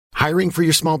Hiring for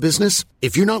your small business?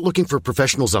 If you're not looking for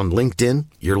professionals on LinkedIn,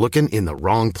 you're looking in the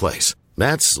wrong place.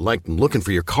 That's like looking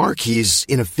for your car keys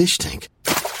in a fish tank.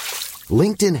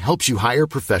 LinkedIn helps you hire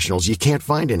professionals you can't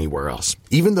find anywhere else,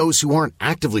 even those who aren't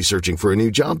actively searching for a new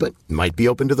job but might be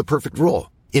open to the perfect role.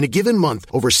 In a given month,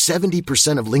 over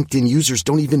 70% of LinkedIn users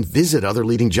don't even visit other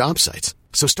leading job sites.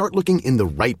 So start looking in the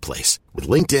right place. With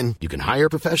LinkedIn, you can hire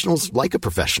professionals like a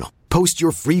professional. Post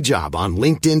your free job on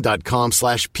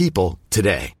linkedin.com/people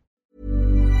today.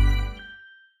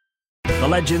 The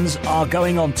Legends are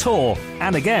going on tour,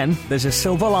 and again, there's a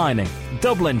silver lining.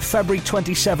 Dublin, February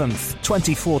 27th,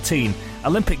 2014.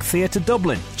 Olympic Theatre,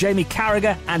 Dublin. Jamie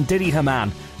Carragher and Didi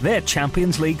Hamann. Their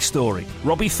Champions League story.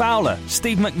 Robbie Fowler,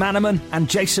 Steve McManaman and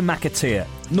Jason McAteer.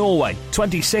 Norway,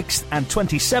 26th and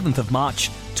 27th of March,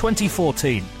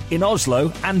 2014. In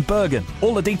Oslo and Bergen.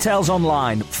 All the details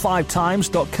online,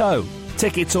 5times.co.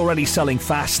 Tickets already selling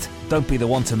fast. Don't be the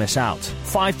one to miss out.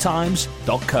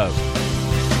 5times.co.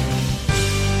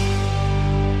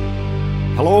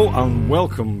 Hello and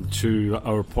welcome to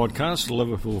our podcast,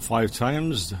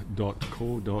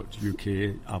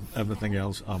 Liverpool5times.co.uk. Everything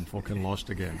else, I'm fucking lost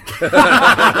again.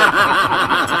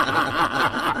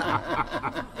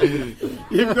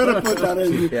 You've got to put that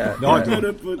in. Yeah. No, I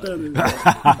don't. Put that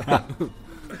in.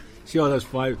 See all this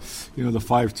the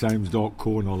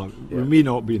 5times.co and all that. Yeah. With me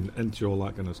not being into all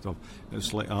that kind of stuff,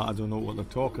 it's like, I don't know what they're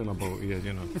talking about here,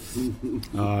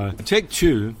 Take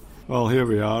two. Well, here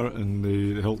we are in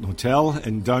the Hilton Hotel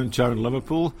in downtown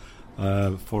Liverpool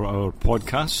for our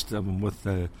podcast. I'm with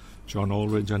John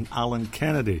Aldridge and Alan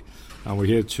Kennedy, and we're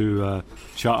here to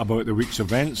chat about the week's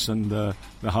events, and there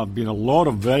have been a lot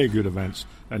of very good events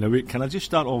in the week. Can I just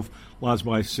start off, lads,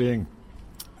 by saying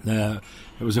it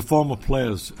was a former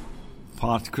players'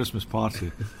 Christmas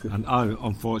party, and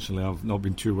unfortunately I've not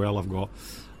been too well. I've got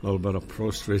a little bit of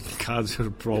prostate cancer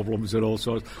problems and all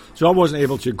sorts, so I wasn't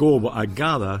able to go, but I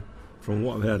gather from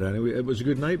what I've heard anyway, it was a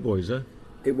good night, boys, eh?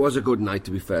 It was a good night,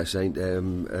 to be fair, Saint,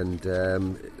 and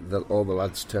all the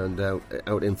lads turned out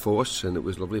in force, and it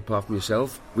was lovely. Apart from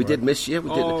yourself, we did miss you. We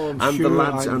did, the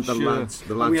lads we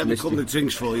had a missed couple you. of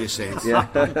drinks for you, Saint. Yeah.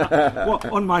 What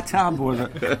on my tab was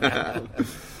it?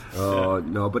 Oh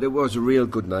no, but it was a real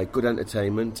good night, good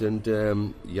entertainment, and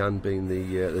Jan, being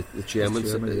the chairman,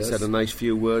 said a nice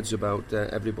few words about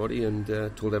everybody, and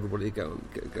told everybody to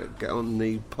get on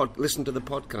the listen to the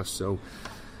podcast. So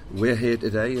we're here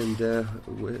today, and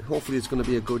hopefully it's going to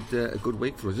be a good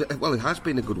week for us. Well, it has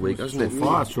been a good week, hasn't it? So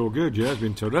far, so good. Yeah, it's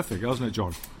been terrific, hasn't it,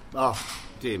 John? Oh,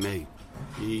 dear me,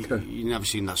 you never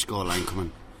seen that scoreline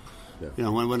coming. Yeah.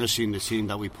 When I seen the team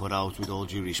that we put out, with all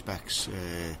due respects.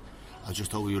 I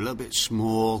just thought we were a little bit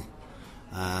small.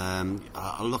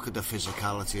 I look at the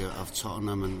physicality of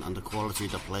Tottenham and the quality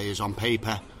of the players on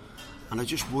paper, and I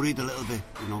just worried a little bit,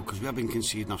 because we have been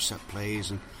conceding off set plays,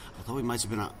 and I thought we might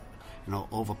have been,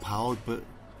 overpowered. But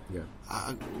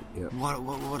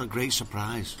what a great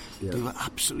surprise! Yeah. They were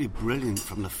absolutely brilliant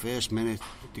from the first minute.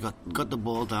 They got the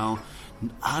ball down,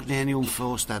 hardly any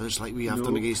unforced errors like we have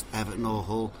done against Everton or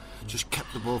Hull. Just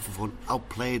kept the ball for fun,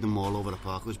 outplayed them all over the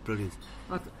park. It was brilliant.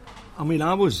 I mean,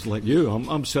 I was like you.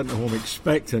 I'm sitting at home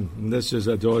expecting, and this is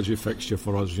a dodgy fixture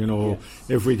for us.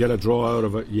 If we get a draw out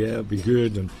of it, it'd be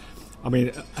good. And I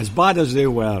mean, as bad as they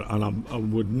were, and I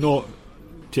would not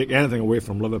take anything away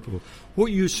from Liverpool.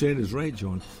 What you said is right,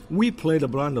 John. We played a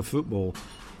brand of football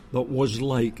that was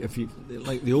like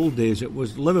the old days. It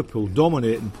was Liverpool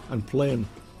dominating and playing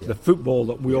the football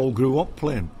that we all grew up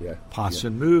playing. Pass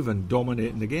and move and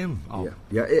dominating the game.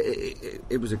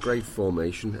 It was a great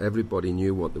formation. Everybody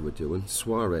knew what they were doing.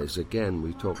 Suarez, again,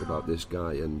 we talk about this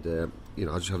guy, and I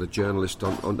just had a journalist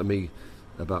on to me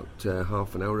about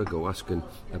half an hour ago asking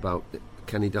about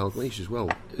Kenny Dalglish as well.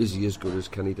 Is he as good as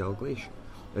Kenny Dalglish?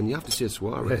 And you have to say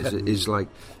Suarez is like,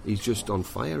 he's just on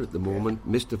fire at the moment.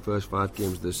 Missed the first 5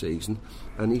 games of the season,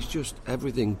 and he's just,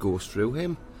 everything goes through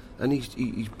him. And he's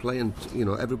playing,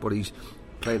 everybody's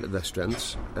playing to their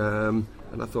strengths. And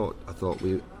I thought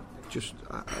we just,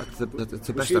 it's the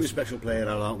best. We've seen a special player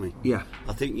out, aren't we? Yeah.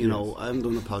 I think, I haven't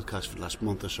done the podcast for the last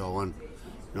month or so, and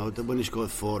when he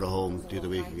scored 4 at home the other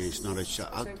week against Norwich,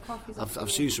 I've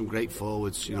seen some great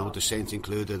forwards, the Saints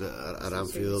included at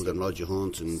Anfield, and Roger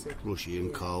Hunt and Rushy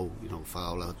and Cole,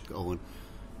 Fowler, Owen.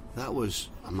 That was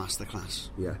a masterclass.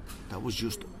 Yeah. That was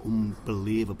just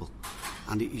unbelievable.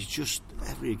 And he's just,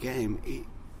 every game,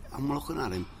 I'm looking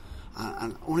at him,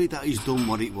 and only that he's done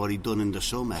what he done in the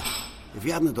summer, If he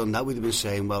hadn't done that, we'd have been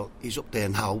saying, well, he's up there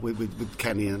now with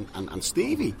Kenny and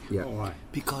Stevie. Yeah. All right.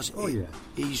 Because yeah.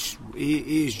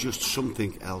 he is just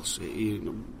something else.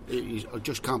 I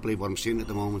just can't believe what I'm seeing at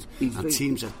the moment. And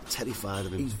teams are terrified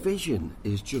of him. His vision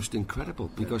is just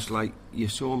incredible because, like, you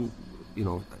saw him, you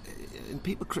know, and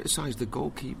people criticise the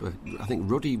goalkeeper. I think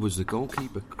Ruddy was the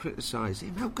goalkeeper. Criticise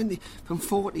him. How can they, from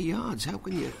 40 yards? How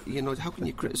can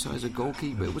you criticise a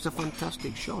goalkeeper? It was a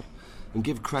fantastic shot, and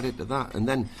give credit to that. And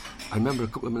then I remember a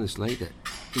couple of minutes later,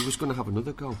 he was going to have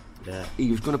another go. Yeah.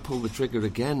 He was going to pull the trigger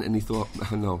again, and he thought,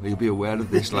 oh, no, he'll be aware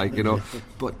of this, like, you know.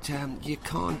 But you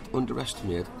can't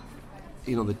underestimate,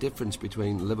 you know, the difference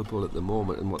between Liverpool at the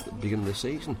moment and what the beginning of the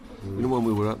season. You know, when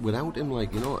we were without him,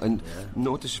 like, you know, and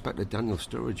no disrespect to Daniel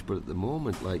Sturridge, but at the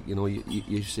moment, like, you know,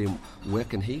 you see him, where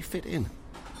can he fit in?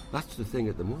 That's the thing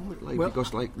at the moment, like,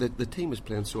 because, like, the team is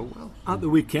playing so well. At the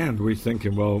weekend, we're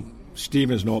thinking, well,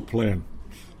 Stevens not playing.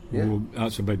 Yeah. Well,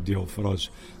 that's a big deal for us.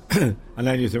 And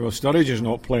then you think, well, Sturridge is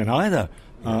not playing either.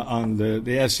 And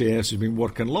the SAS has been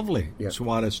working lovely. Yeah.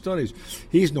 Suarez Sturridge.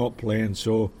 He's not playing,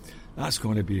 so that's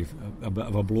going to be a bit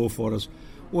of a blow for us.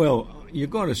 Well, you've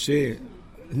got to say,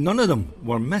 none of them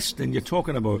were missed. And you're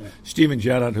talking about Steven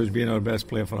Gerrard, who's been our best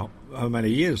player for how many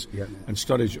years? Yeah. And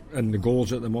Sturridge in the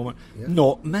goals at the moment. Yeah.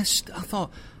 Not missed. I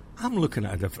thought, I'm looking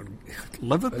at a different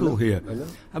Liverpool here.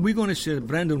 Are we going to say that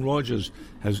Brendan Rodgers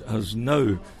has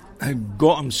now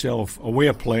got himself a way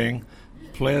of playing,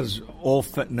 players all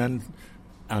fitting in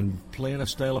and playing a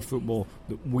style of football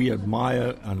that we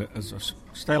admire, and it's a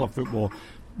style of football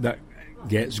that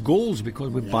gets goals,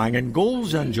 because we're banging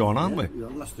goals in, John, aren't we? The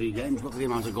last 3 games, look at the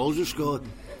amount of goals we've scored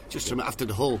just from after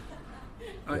the Hull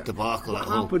debacle at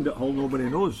Hull. What happened at Hull, nobody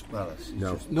knows. Well,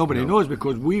 nobody knows,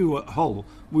 because we were at Hull,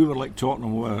 we were like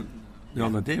Tottenham were the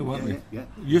other day, weren't we? Yeah.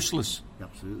 Useless.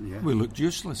 Absolutely, yeah. We looked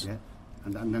useless. Yeah.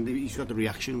 And then he's got the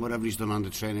reaction, whatever he's done on the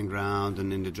training ground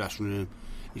and in the dressing room.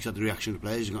 He's got the reaction of the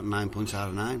players. He's got 9 points out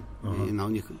of 9. You know,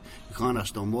 and you can't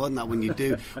ask no more than that. When you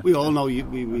do, we all know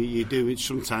you do it.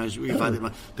 Sometimes we've had it.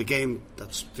 The game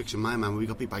that's fixing my mind, we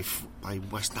got beat by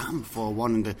West Ham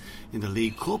 4-1 in the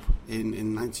League Cup in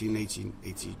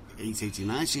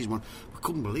 1988-89 season. We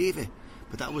couldn't believe it,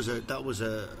 but that was a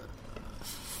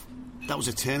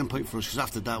turning point for us, because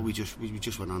after that we just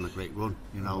went on a great run,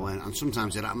 you know. And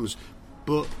sometimes it happens,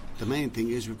 but the main thing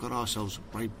is we've got ourselves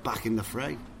right back in the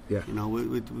fray. Yeah. You know,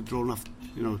 we're drawn off,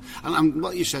 you know. And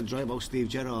what you said, Dre, about Steve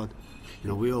Gerrard, you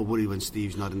know, we all worry when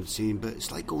Steve's not in the team, but it's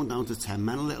like going down to 10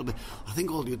 men a little bit. I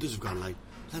think all the others have gone like,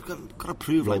 they've got to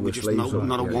prove like we're just not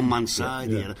a one-man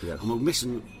side here, and we're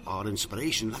missing our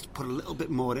inspiration. Let's put a little bit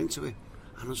more into it.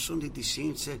 And on Sunday they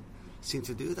seem to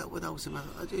do that without him.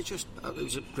 It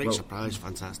was a great surprise,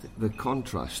 fantastic. The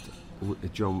contrast,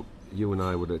 John, you and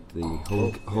I were at the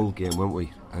Hull game, weren't we?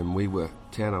 And we were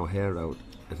tearing our hair out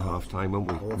at half time,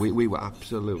 weren't we? We were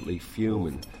absolutely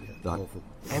fuming that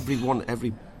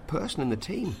every person in the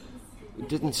team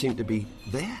didn't seem to be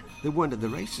there. They weren't at the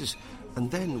races. And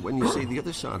then when you see the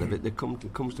other side of it, it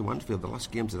comes to Anfield. The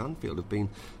last games at Anfield have been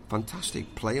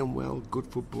fantastic, playing well, good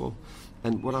football.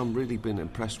 And what I'm really been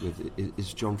impressed with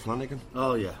is John Flanagan.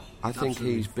 Oh yeah, I think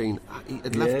he's been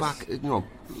at left back. You know,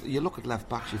 you look at left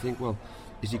backs, you think, well,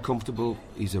 is he comfortable?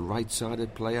 He's a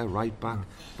right-sided player, right back,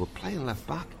 but playing left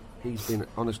back, he's been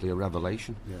honestly a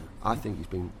revelation. Yeah. I think he's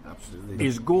been absolutely.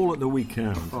 His goal at the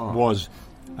weekend was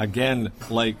again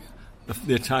like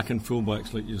the attacking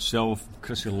fullbacks like yourself,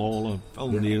 Chrissy Lawler,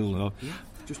 Phil Neal,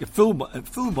 just a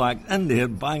fullback in there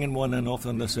banging one in off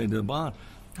on the side of the bar.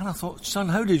 And I thought, son,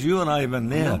 how did you arrive in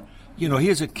there? You know,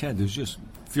 here's a kid who's just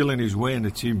feeling his way in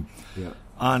the team. Yeah.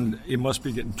 And he must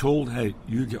be getting told, hey,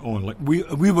 you get on. Like we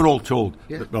were all told,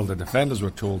 well, the defenders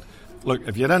were told, look,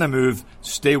 if you're in a move,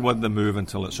 stay with the move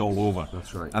until it's all over.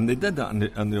 That's right. And they did that,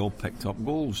 and they all picked up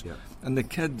goals. Yeah. And the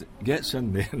kid gets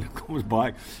in there and goes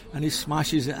back, and he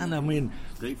smashes it in. I mean,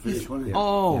 great finish, wasn't it?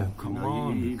 Come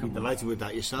on! You'd be delighted with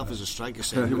that yourself as a striker.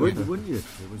 Wouldn't you?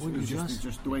 It was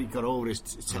just the way he got over his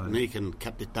technique and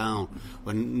kept it down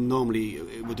when normally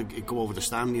it would go over the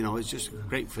stand. You know, it's just a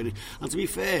great finish. And to be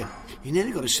fair, he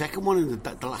nearly got a second one in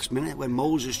the last minute when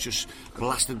Moses just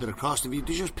blasted it across. If he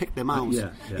just picked them out,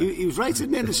 he was right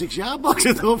in there in the 6-yard box.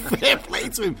 Fair play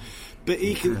to him. But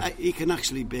he can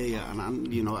actually be,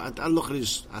 and you know, I look at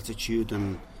his attitude,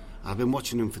 and I've been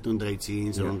watching him for the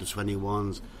under-18s and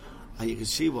under-21s, and you can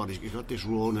see what he's got, this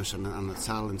rawness and the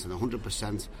talent and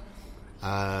 100%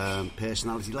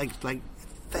 personality, like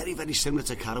very, very similar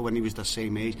to Carroll when he was the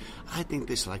same age. I think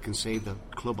this can save the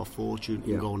club a fortune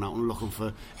in going out and looking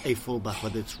for a full-back,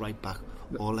 whether it's right back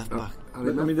or left back. I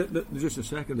mean, just a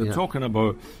second, they're talking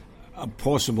about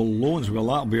possible loans. Well,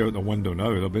 that'll be out the window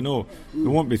now. They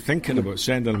won't be thinking about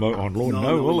sending him out on loan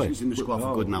now, will they? He's in the squad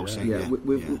for good now.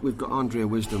 We've got Andrea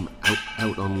Wisdom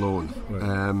out on loan.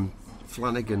 Right.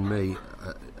 Flanagan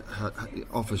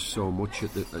offers so much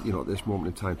at this moment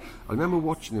in time. I remember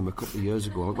watching him a couple of years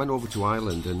ago. I went over to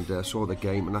Ireland and saw the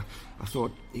game, and I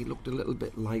thought he looked a little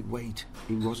bit lightweight.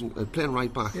 He wasn't playing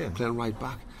right back.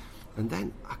 And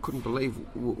then I couldn't believe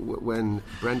when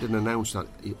Brendan announced that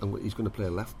he's going to play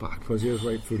a left back. Because he was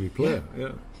right-footed player,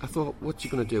 yeah. I thought, what's he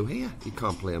going to do here? He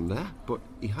can't play him there, but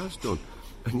he has done.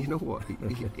 And you know what?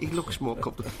 He looks more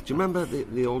comfortable. Do you remember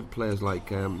the old players like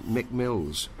Mick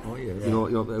Mills? Oh yeah. You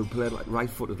know, they played like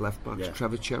right-footed left backs. Yeah.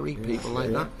 Trevor Cherry, people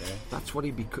like that. Yeah. That's what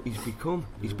he's become.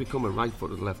 He's become a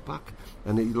right-footed left back,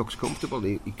 and he looks comfortable.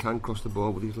 He can cross the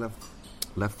ball with his left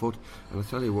foot, and I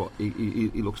tell you what,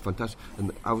 he looks fantastic.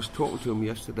 And I was talking to him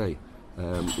yesterday.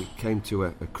 He came to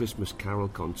a Christmas Carol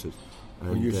concert.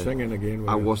 Were you singing again?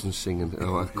 I wasn't singing.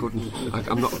 No, I couldn't.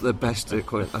 I'm not the best.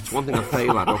 That's one thing I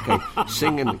fail at. Okay,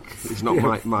 singing is not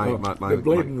my the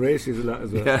blatant races that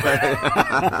as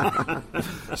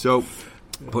well. So,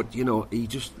 but he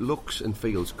just looks and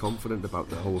feels confident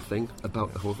about the whole thing.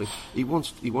 He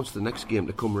wants the next game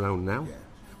to come around now. Yeah.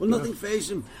 Well, nothing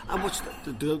fazed him. I watched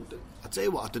I tell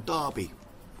you what, at the derby,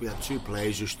 we had two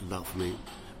players who stood out for me.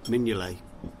 Mignolet,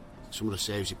 some of the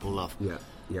saves he pulled off. Yeah.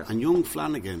 And young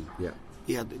Flanagan. Yeah.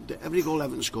 He had every goal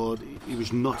Everton scored. He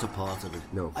was not a part of it.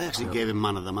 No, I actually gave him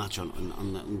man of the match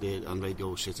on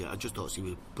Radio City. I just thought he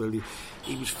was brilliant.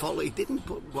 He was followed. He didn't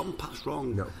put one pass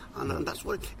wrong. No. And that's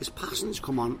what his passing's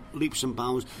come on leaps and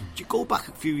bounds. Do you go back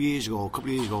a couple of years ago,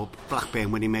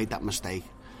 Blackburn, when he made that mistake,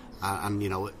 and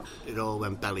it all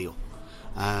went belly up.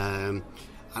 And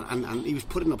he was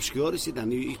putting obscurity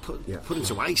then. He put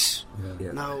into ice.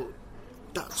 Yeah. Now,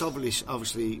 that's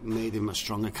obviously made him a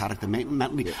stronger character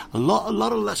mentally. Yeah. A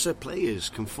lot of lesser players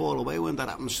can fall away when that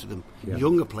happens to them. Yeah.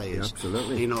 Younger players,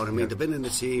 absolutely. You know what I mean? They've been in the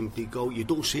team, they go, you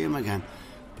don't see him again.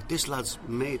 But this lad's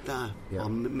made that, or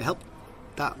helped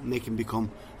that make him become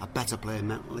a better player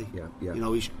mentally.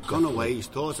 He's gone away, he's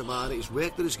thought about it, he's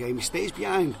worked at his game, he stays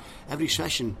behind every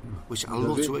session, which I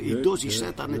love to. He does. He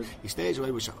said that, and he stays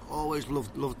away, which I always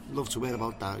love to hear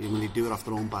about that. When they do it off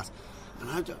their own bat. And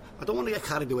I don't want to get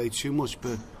carried away too much,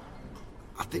 but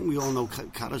I think we all know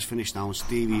Carra's finished now, and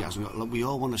Stevie hasn't. We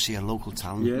all want to see a local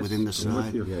talent within the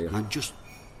side, and I just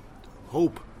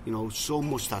hope, so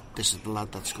much that this is the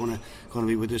lad that's going to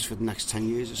be with us for the next 10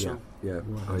 years or so.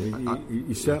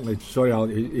 He's certainly. Sorry, Al.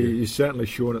 He's certainly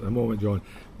shown at the moment, John,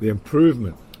 the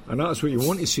improvement, and that's what you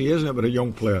want to see, isn't it? With a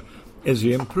young player, is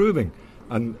he improving?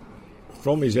 And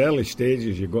from his early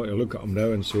stages, you've got to look at him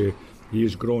now and say, he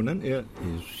has grown into it.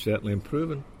 He's certainly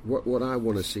improving. What I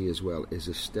want to see as well is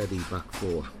a steady back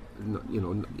four.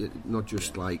 Not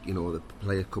just like the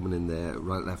player coming in there,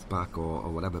 right, left back or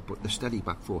whatever, but the steady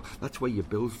back four. That's where you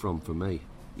build from, for me.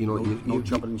 No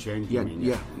chopping and changing.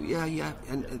 Yeah.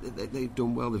 And they've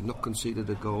done well. They've not conceded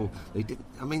a goal. They didn't.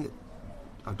 I mean,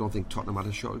 I don't think Tottenham had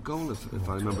a shot at goal, if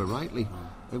I remember rightly,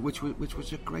 which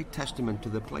was a great testament to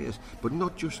the players, but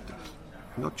not just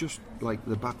like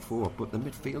the back four, but the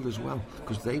midfield as well,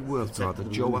 because they worked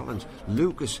hard. Joe Allen's,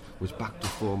 Lucas was back to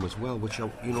form as well, which you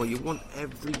want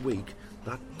every week.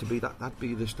 That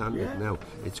be the standard now.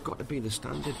 It's got to be the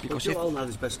standard, because Joe Allen had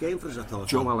his best game for us, I thought.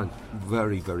 Joe Allen,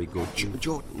 very, very good.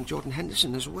 Jordan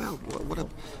Henderson as well.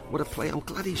 What a play! I'm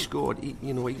glad he scored.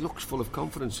 He looks full of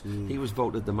confidence. He was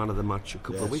voted the man of the match a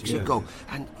couple of weeks ago,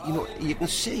 and you can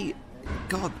see.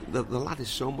 God, the lad is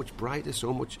so much brighter,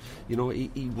 so much,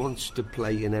 he wants to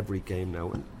play in every game now,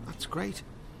 and that's great.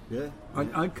 Yeah.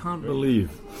 I can't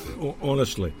believe,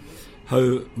 honestly,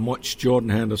 how much Jordan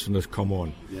Henderson has come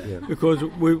on. Yeah. Because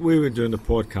we were doing the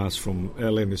podcast from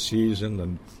early in the season,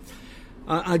 and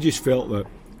I just felt that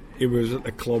he was at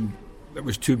the club that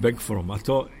was too big for him. I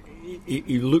thought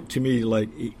he looked to me like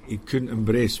he couldn't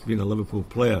embrace being a Liverpool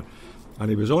player,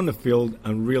 and he was on the field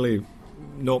and really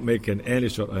not making any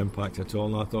sort of impact at all.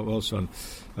 And I thought, well, son,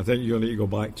 I think you need to go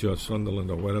back to Sunderland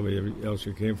or wherever else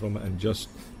you came from and just,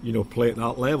 play at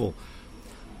that level.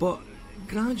 But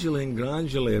gradually,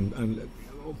 and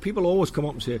people always come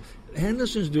up and say,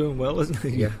 Henderson's doing well, isn't he?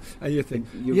 Yeah. And you think,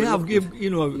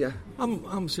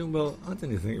 I'm saying, well, I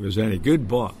didn't think it was any good,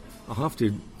 but I have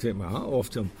to take my hat off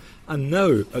to him. And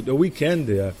now, at the weekend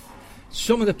there,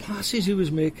 some of the passes he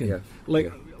was making,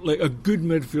 like a good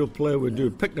midfield player would do,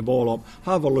 pick the ball up,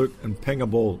 have a look and ping a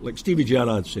ball, like Stevie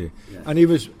Gerrard say. Yeah. And he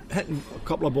was hitting a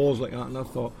couple of balls like that, and I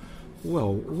thought,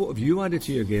 well, what have you added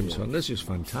to your game, son? This is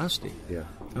fantastic. Yeah.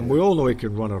 And we all know he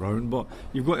can run around, but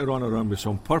you've got to run around with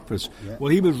some purpose. Yeah. Well,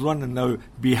 he was running now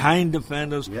behind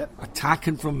defenders, Yeah.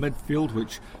 attacking from midfield,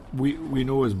 which we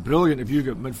know is brilliant if you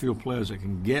get midfield players that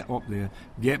can get up there,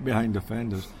 get behind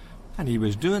defenders. And he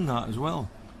was doing that as well.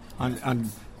 And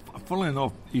funnily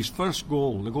enough, his first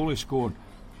goal, the goal he scored,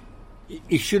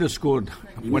 he should have scored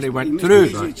when he went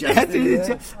through.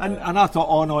 And I thought,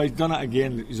 oh no, he's done it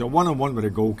again. He's a one-on-one with a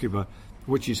goalkeeper,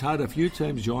 which he's had a few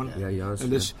times, John. Yeah, he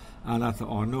has. And I thought,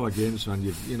 oh no, again, son,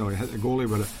 you hit the goalie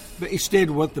with it. But he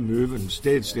stayed with the move and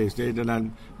stayed, and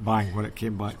then bang, when it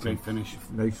came back. Great finish.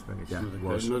 Nice finish. Yeah,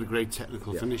 Another great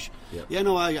technical finish. Yeah. Yeah,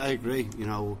 no, I agree. You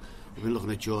know, we've been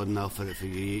looking at Jordan now for a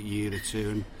year or two,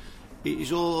 and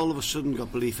he's all of a sudden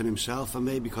got belief in himself, and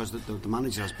maybe because the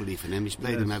manager has belief in him, he's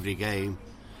played him every game.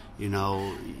 You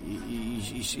know,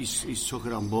 he's took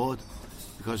it on board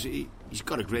because he's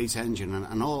got a great engine,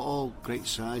 and all great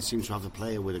sides seem to have a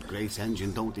player with a great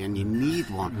engine, don't they? And you need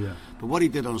one. Yeah. But what he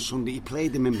did on Sunday, he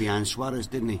played him in behind Suarez,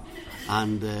 didn't he?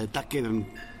 And that gave him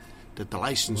the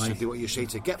license to do what you say,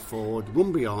 to get forward,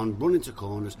 run beyond, run into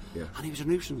corners, and he was a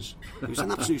nuisance. He was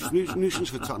an absolute nuisance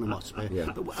for Tottenham Hotspur.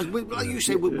 Yeah. But like you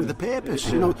say, with a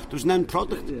purpose. You know, there was an end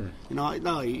product. Yeah. You know,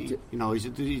 no, he's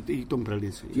done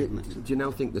brilliant. Do you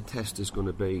now think the test is going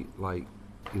to be like,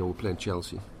 we're playing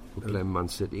Chelsea, we're playing Man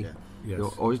City, yes.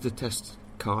 Or is the test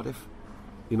Cardiff?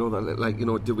 Do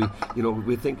we?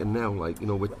 We're thinking now,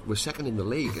 we're second in the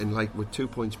league, and we're 2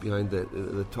 points behind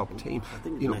the top team. I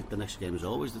think the next game is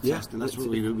always the test, and that's what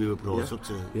we were brought up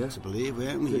to believe,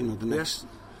 weren't we? The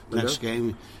next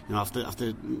game,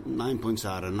 after 9 points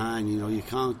out of 9, you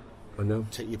can't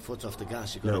take your foot off the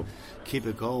gas. You've got to keep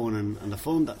it going, and the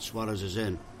form that Suarez is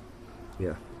in.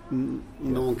 Yeah.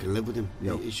 No one can live with him.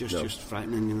 No. He's just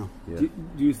frightening, Yeah. Do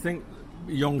you think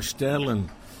young Sterling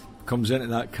comes into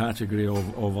that category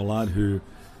of a lad who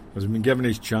has been given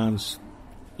his chance,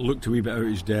 looked a wee bit out of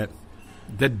his depth,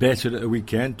 did better at the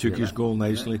weekend, took his goal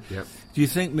nicely. Yeah. Do you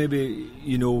think maybe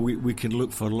we can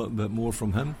look for a little bit more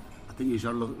from him? I think he's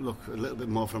got to look a little bit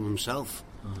more from himself.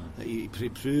 He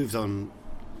proved on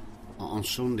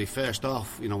Sunday, first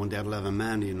off, when they had 11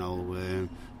 men,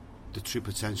 the true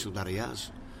potential that he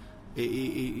has.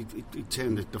 He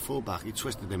turned the full-back, he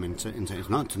twisted him into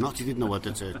not. He didn't know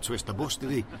whether to twist the bus,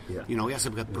 did he? Yeah. He has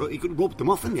to he could rub them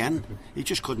off in the end. He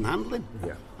just couldn't handle him.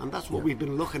 Yeah. And that's what we've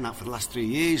been looking at for the last 3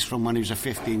 years, from when he was a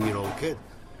 15-year-old kid.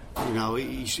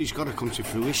 He's got to come to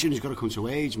fruition. He's got to come to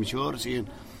age, maturity, and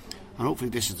hopefully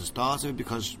this is the start of it,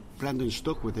 because Brendan's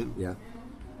stuck with him. Yeah.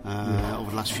 Over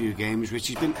the last few games, which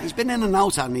he's been in and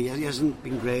out, hasn't he? He hasn't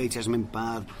been great, he hasn't been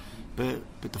bad.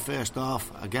 But the first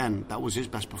half, again, that was his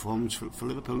best performance for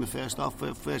Liverpool in the first half, for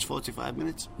the first 45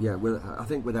 minutes. Yeah, well, I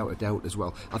think without a doubt as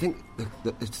well. I think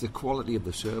it's the quality of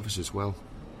the service as well.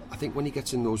 I think when he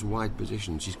gets in those wide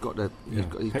positions, he's got to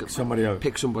pick somebody out.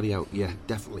 Pick somebody out, yeah,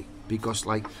 definitely. Because,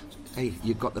 hey,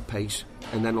 you've got the pace,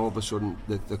 and then all of a sudden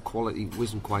the quality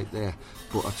wasn't quite there.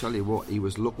 But I tell you what, he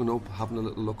was looking up, having a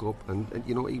little look up, and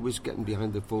he was getting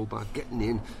behind the fullback, getting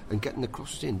in and getting the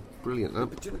crosses in. Brilliant.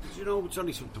 But do you know, it's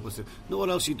only something to know what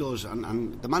else he does,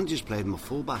 and the manager's played him a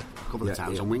fullback a couple of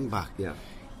times, and wing back. Yeah.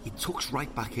 He tucks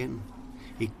right back in.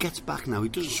 He gets back now. He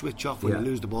doesn't switch off when he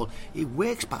loses the ball. He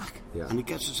works back, and he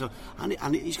gets it. So,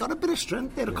 and he's got a bit of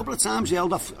strength there. A couple of times he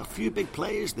held off a few big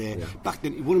players there. Yeah. Back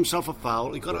then, he won himself a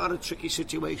foul. He got out of tricky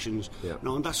situations. Yeah.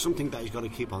 And that's something that he's got to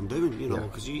keep on doing.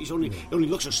 Because he only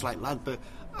looks a slight lad, but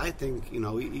I think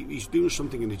he's doing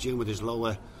something in the gym with his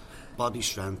lower body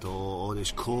strength or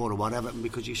his core or whatever.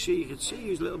 Because you can see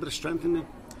he's a little bit of strength in there.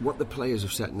 What the players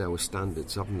have set now as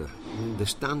standards, haven't they? The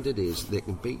standard is they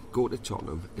can go to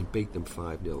Tottenham and beat them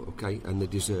 5-0, okay? And they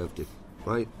deserved it,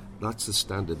 right? That's the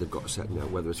standard they've got to set now.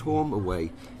 Whether it's home,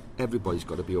 away, everybody's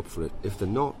got to be up for it. If they're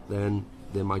not, then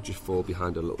they might just fall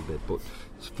behind a little bit. But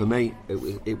for me,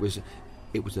 it was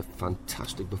a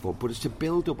fantastic performance. But it's the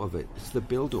build-up of it. It's the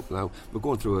build-up. Now, we're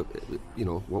going through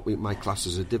what my class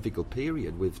is a difficult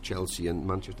period with Chelsea and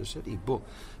Manchester City. But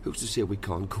who's to say we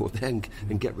can't go there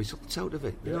and get results out of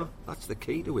it? Yeah. That's the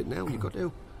key to it now. You've got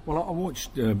to. Well, I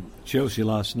watched Chelsea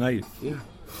last night. Yeah.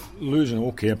 Losing,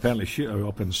 apparently shootout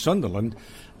up in Sunderland,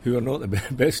 who are not the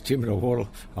best team in the world.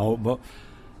 But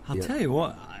I'll tell you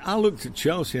what, I looked at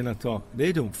Chelsea and I thought,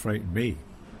 they don't frighten me.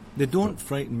 They don't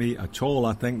frighten me at all.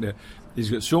 I think that he's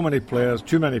got so many players,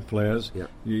 too many players. Yeah.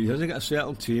 He hasn't got a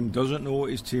settled team, doesn't know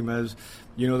what his team is.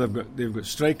 They've got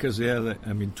strikers there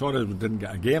that, Torres didn't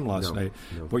get a game last night,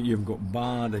 but you've got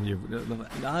Bad and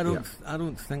I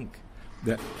don't think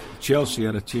that Chelsea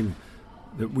are a team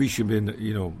that we should be,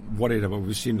 worried about.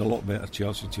 We've seen a lot better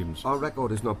Chelsea teams. Our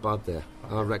record is not bad there.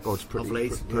 Our record's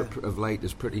pretty of late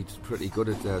is pretty good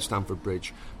at Stamford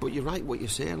Bridge. But you're right, what you're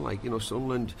saying.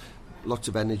 Sunderland, lots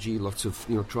of energy, lots of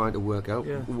trying to work out.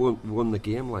 Yeah. Won the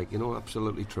game,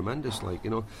 absolutely tremendous.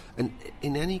 And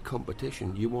in any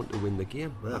competition, you want to win the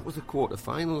game. Yeah. That was a quarter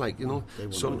final. They won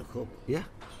the cup. Yeah.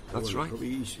 That's right.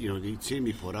 The team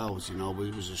we put out, was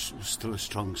still a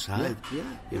strong side.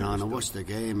 And I watched the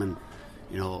game, and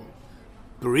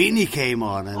Barini came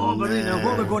on. And, Barini!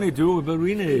 What are we going to do with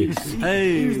Barini?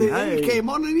 He came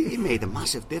on and he made a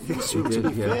massive difference. To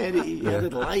be fair, he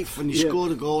added life, and he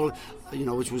scored a goal,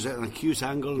 which was at an acute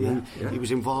angle, and he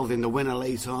was involved in the winner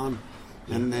later on.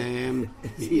 And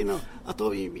I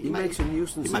thought he makes a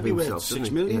nuisance. He might be worth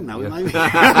 6 million now.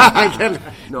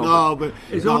 But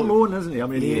he's on loan, isn't he? I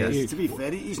mean, to be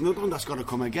fair, he's another one that's got to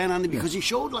come again, and because he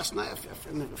showed last night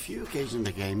on a few occasions in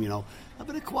the game, a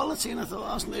bit of quality, and I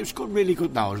thought it was good, really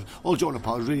good. Now, all joking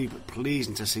apart, it was really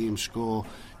pleasing to see him score,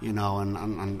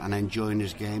 and enjoying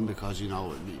his game, because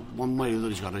one way or the other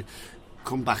he's got to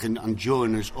come back and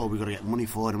join us, or we've got to get money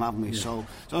for him, haven't we? So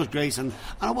that was great, and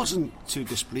I wasn't too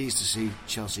displeased to see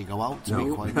Chelsea go out, to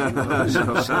be quite honest.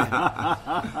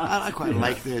 I quite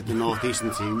like the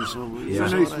north-eastern teams. So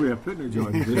it's a nice way of putting it,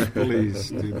 John.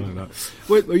 Displeased.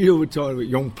 Well, you were talking about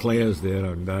young players there,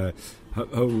 and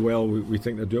how well we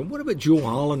think they're doing. What about Joe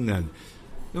Allen then?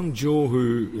 Young Joe,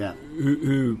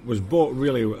 who was bought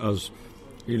really as,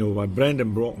 by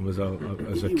Brendan Broughton as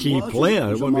a key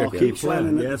player. He was a key player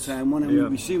at the time.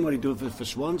 We've seen what he did for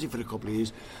Swansea for a couple of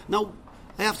years. Now,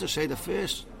 I have to say, the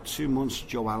first 2 months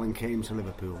Joe Allen came to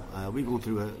Liverpool, we were going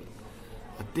through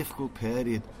a difficult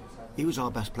period. He was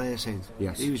our best player, Saint.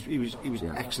 Yes. He was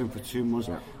excellent for 2 months.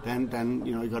 Yeah. Then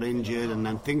he got injured, and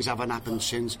then things haven't happened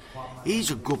since. He's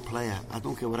a good player. I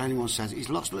don't care what anyone says. He's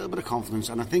lost a little bit of confidence,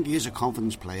 and I think he is a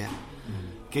confidence player.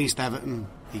 Against Everton,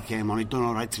 he came on. He'd done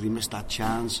all right till he missed that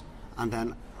chance, and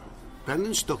then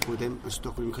Brendan stuck with him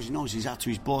because he knows he's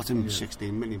bought him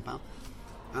 £16 million.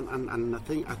 And I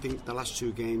think the last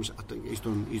 2 games, I think he's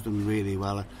done really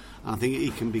well, and I think he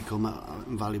can become an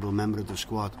invaluable member of the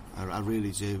squad. I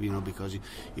really do, because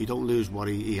he don't lose what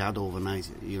he had overnight.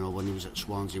 When he was at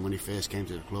Swansea, when he first came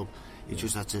to the club, he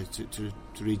just had to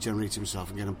regenerate himself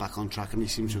and get him back on track, and he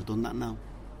seems to have done that now.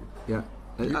 Yeah,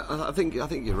 I think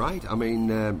you're right. I mean,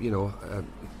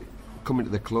 coming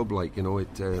to the club, it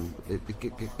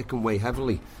can weigh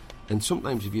heavily. And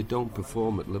sometimes if you don't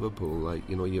perform at Liverpool,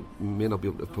 you may not be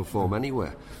able to perform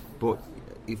anywhere. But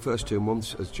the first 2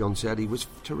 months, as John said, he was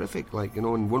terrific,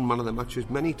 and won man of the matches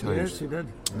many times. Yes, he did.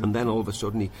 And then all of a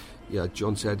sudden,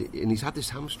 John said, and he's had this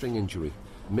hamstring injury.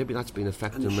 Maybe that's been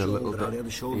affecting him a little bit. He had a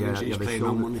shoulder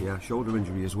injury, shoulder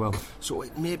injury as well. So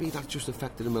maybe that's just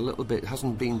affected him a little bit. It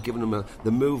hasn't been giving him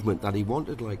the movement that he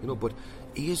wanted, but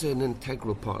he is an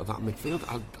integral part of that midfield.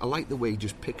 I like the way he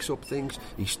just picks up things,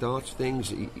 he starts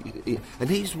things, and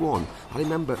he's one. I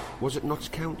remember, was it Notts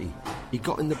County? He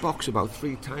got in the box about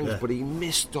 3 times, but he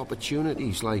missed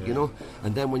opportunities, and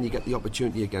then when you get the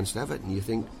opportunity against Everton, you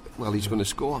think, well, he's going to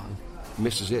score,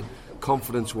 misses it.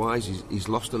 Confidence-wise, he's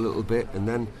lost a little bit,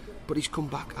 but he's come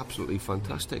back absolutely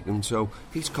fantastic, and so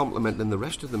he's complementing the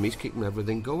rest of them. He's keeping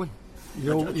everything going.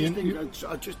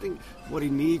 I just think what he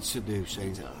needs to do,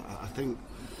 Saint, I think,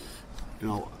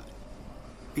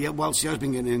 whilst he has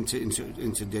been getting into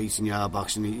the 18-yard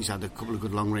box, and he's had a couple of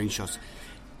good long-range shots,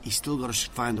 he's still got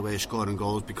to find a way of scoring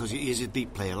goals, because he is a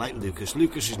deep player like Lucas.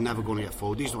 Lucas is never going to get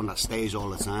forward. He's the one that stays all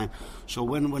the time. So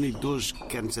when he does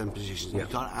get into them positions,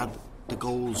 you've got to add the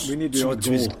goals. We need the odd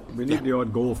goal. We need the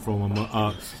odd goal from him.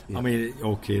 I mean,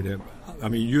 okay.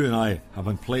 You and I,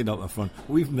 having played up the front,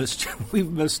 we've missed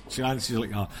chances like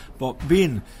that. But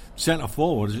being centre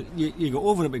forward, you go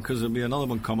over it because there'll be another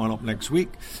one coming up next week.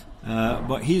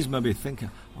 But he's maybe thinking,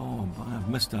 oh, I've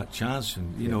missed that chance,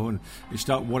 and and you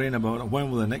start worrying about when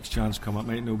will the next chance come up.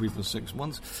 Might not be for 6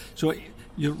 months. So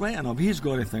you're right enough. He's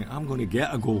got to think, I'm going to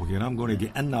get a goal here. I'm going to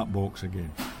get in that box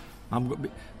again.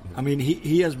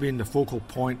 He has been the focal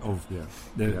point of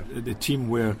the team,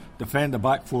 where defend the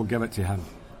back four give it to him,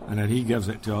 and then he gives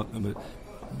it to them.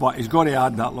 But he's got to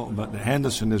add that little bit that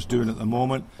Henderson is doing at the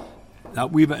moment.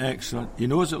 That wee bit extra. He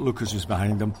knows that Lucas is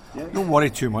behind him. Don't worry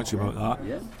too much about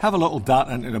that. Have a little dart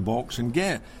into the box and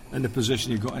get in the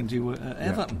position he got into at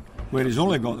Everton, where he's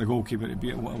only got the goalkeeper to beat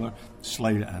it, whatever,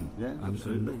 slide it in. Yeah,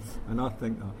 absolutely. And I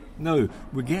think that. Now,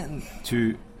 we're getting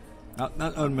to our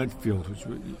midfield, which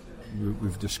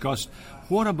we've discussed.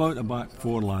 What about the back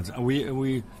four, lads? Are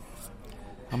we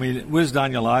I mean, where's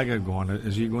Daniel Agger going?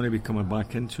 Is he going to be coming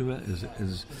back into it?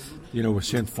 Is we're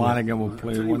saying Flanagan will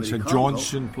play one side,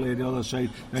 Johnson play the other side,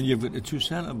 then you've got the two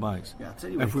centre backs. Yeah, I tell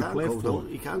you,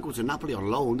 he can't go to Napoli on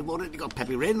loan. They've already got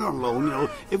Pepe Reina on loan.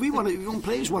 If young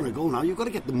players want to go now, you've got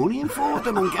to get the money in for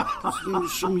them and get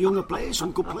some younger players,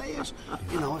 some good players.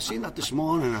 I seen that this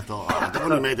morning and I thought, they've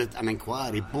only made an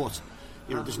inquiry, but.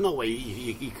 There's no way.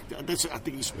 I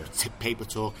think it's paper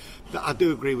talk. But I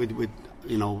do agree with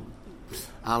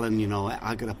Alan.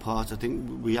 I get a part. I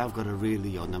think we have got to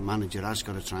really, the manager has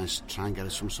got to try and get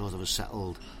some sort of a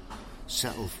settled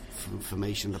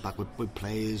formation in the back with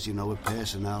players, with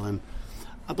personnel. And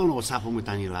I don't know what's happened with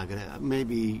Daniel Agger.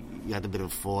 Maybe he had a bit of a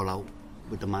fallout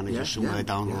with the manager somewhere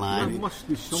down the line. There must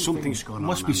be something's going on.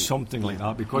 Must be something like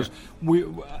that because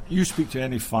you speak to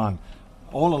any fan.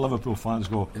 All the Liverpool fans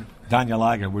go, Daniel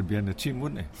Agger would be in the team,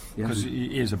 wouldn't he? Because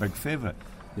he is a big favourite.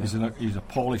 Yeah. He's a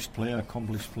polished player,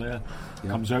 accomplished player. Yeah.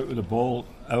 Comes out with the ball,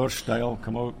 our style,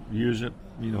 come out, use it,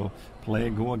 play,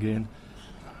 go again.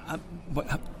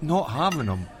 But not having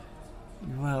him,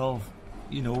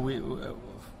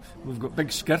 we've got Big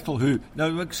Skirtle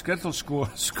Big Skirtle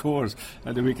scores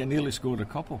at the weekend, nearly scored a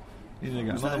couple.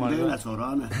 That's not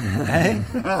on it.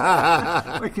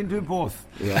 We can do both.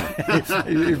 Yeah,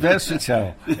 he's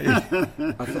versatile.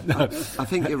 I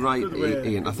think you're right,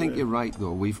 Ian. I think you're right,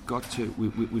 though. We've got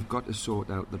to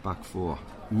sort out the back four.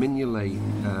 Mignolet,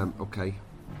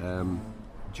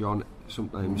 John.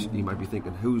 Sometimes you might be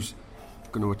thinking who's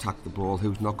going to attack the ball,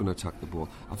 who's not going to attack the ball.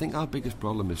 I think our biggest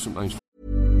problem is sometimes.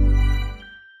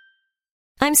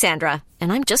 I'm Sandra,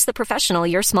 and I'm just the professional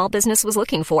your small business was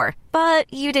looking for.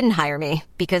 But you didn't hire me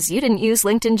because you didn't use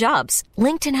LinkedIn Jobs.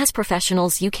 LinkedIn has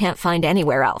professionals you can't find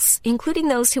anywhere else, including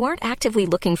those who aren't actively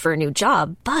looking for a new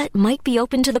job, but might be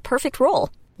open to the perfect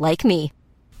role, like me.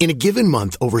 In a given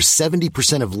month, over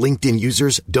 70% of LinkedIn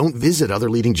users don't visit other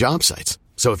leading job sites.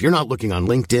 So if you're not looking on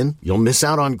LinkedIn, you'll miss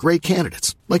out on great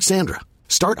candidates like Sandra.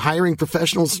 Start hiring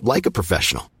professionals like a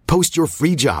professional. Post your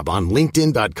free job on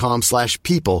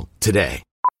linkedin.com/people today.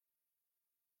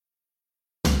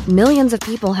 Millions of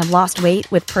people have lost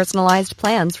weight with personalized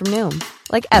plans from Noom.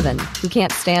 Like Evan, who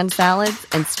can't stand salads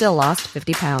and still lost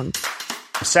 50 pounds.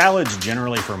 Salads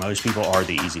generally for most people are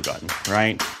the easy button,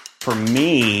 right? For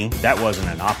me, that wasn't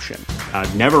an option.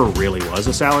 I never really was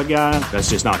a salad guy. That's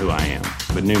just not who I am.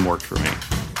 But Noom worked for me.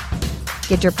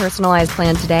 Get your personalized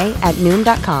plan today at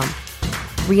Noom.com.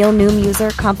 Real Noom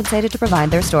user compensated to provide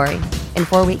their story. In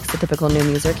 4 weeks, the typical Noom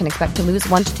user can expect to lose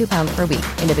 1 to 2 pounds per week.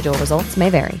 Individual results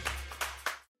may vary.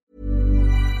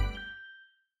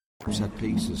 Set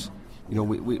pieces.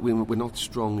 We're not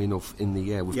strong enough in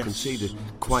the air. We've conceded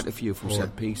quite a few from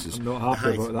set pieces. I'm not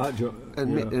happy about that, Joe.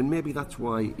 And maybe that's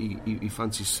why he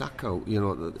fancies Sacco,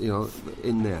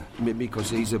 in there. Maybe because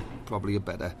he's probably a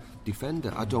better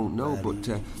defender. I don't know, but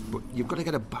you've got to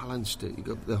get a balance to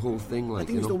the whole thing. I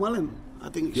think he's done well in. I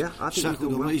think he's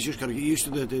just got to get used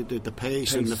to the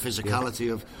pace and the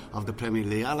physicality of the Premier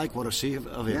League. I like what I see of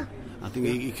him. Yeah. I think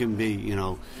he can be,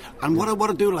 And what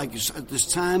I do like is there's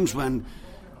times when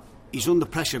he's under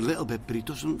pressure a little bit, but he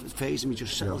doesn't faze him. He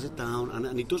just settles it down,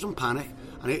 and he doesn't panic.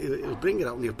 And he'll bring it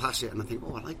out and he'll pass it. And I think,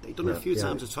 I like that. He's done it a few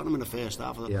times at Tottenham in the first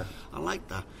half. I like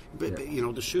that. But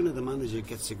the sooner the manager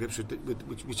gets to grips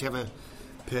with whichever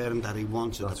pairing that he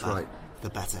wants at the back,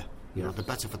 the better. The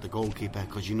better for the goalkeeper,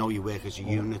 because you work as a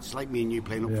unit. It's like me and you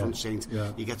playing up front, Saint.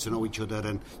 Yeah. You get to know each other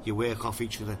and you work off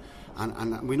each other.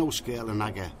 And we know Scale and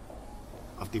Agger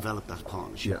have developed that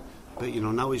partnership. Yeah. But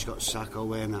now he's got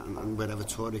Sacco in and wherever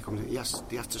Toure comes in,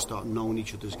 they have to start knowing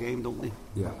each other's game, don't they?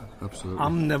 Yeah, absolutely.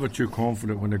 I'm never too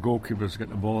confident when the goalkeepers get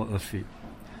the ball at their feet.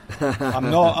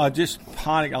 I'm not. I just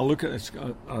panic. I look at this.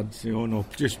 I'd say, "Oh no,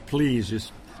 just please,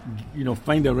 just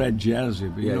find a red jersey."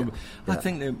 But I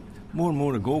think that more and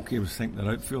more the goalkeepers think they're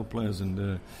outfield players,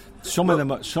 and some of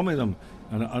them.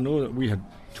 And I know that we had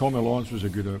Tommy Lawrence was a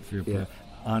good outfield player,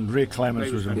 and Ray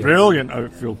Clements was a brilliant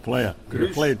outfield player. Could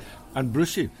have played. And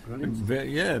Brucey,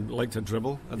 liked to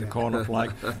dribble at the corner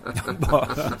flag.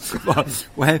 but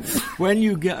when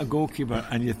you get a goalkeeper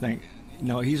and you think,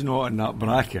 no, he's not in that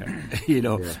bracket, and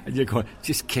you go,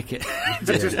 just kick it.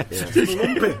 Just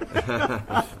lump it.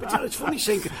 But it's funny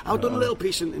saying, I've done a little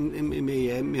piece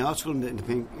in my article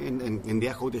in the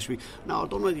Echo this week. Now, I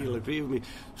don't know if you'll agree with me.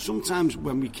 Sometimes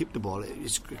when we keep the ball,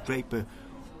 it's great, but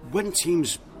when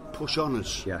teams push on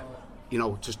us,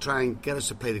 to try and get us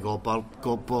to play the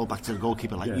ball back to the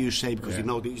goalkeeper, like you say, because you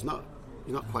know that he's not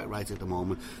quite right at the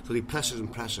moment. So he presses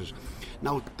and presses.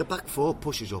 Now the back four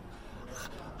pushes up.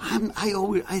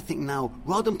 I think now,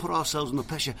 rather than put ourselves under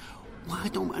pressure, why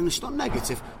don't, and it's not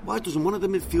negative, why doesn't one of the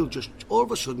midfield just all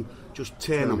of a sudden just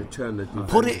turn them,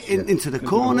 put it into the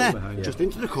corner, just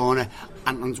into the corner,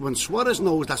 and when Suarez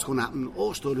knows that's going to happen,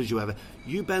 or Sturridge, whoever,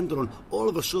 you bend it on, all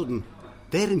of a sudden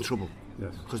they're in trouble.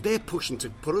 Because they're pushing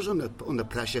to put us under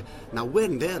pressure. Now we're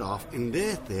in their half, in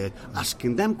their third,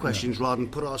 asking them questions rather than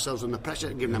put ourselves under pressure,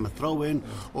 giving them a throw in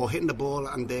or hitting the ball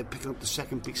and they're picking up the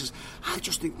second pieces. I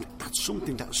just think that's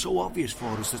something that's so obvious for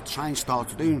us to try and start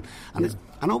to do. And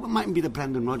I know it mightn't be the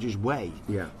Brendan Rodgers way,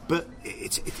 but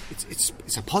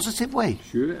it's a positive way.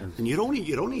 Sure it is. And you're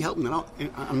only helping them out.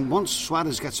 And once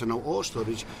Suarez gets to know or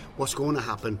Sturridge, what's going to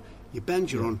happen? You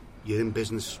bend your run, you're in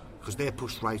business. Because they're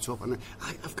pushed right up, and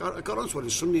I got onto it on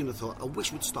Sunday, and I thought, I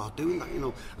wish we'd start doing that,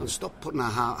 and stop putting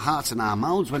our hearts in our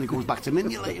mouths when it goes back to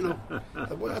Mignolet,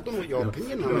 I don't know what your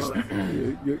opinion is.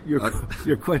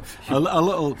 You're quite a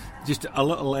little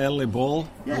early ball,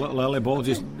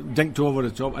 just dinked over the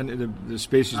top into the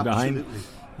spaces behind.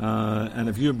 And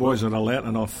if you boys are alert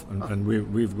enough, and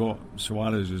we've got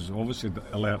Suarez who's obviously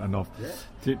alert enough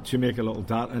to make a little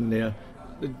dart in there,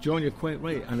 John, you're quite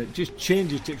right, and it just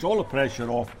takes all the pressure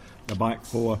off the back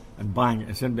four, and bang,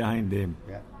 it's in behind them.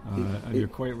 And you're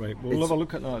quite right. We'll have a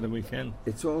look at that at the weekend.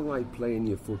 It's all right playing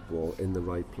your football in the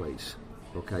right place,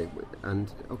 okay? Do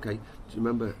you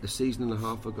remember a season and a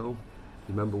half ago?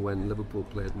 You remember when Liverpool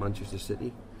played Manchester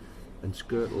City, and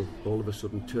Skirtle all of a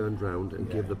sudden turned round and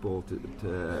gave the ball to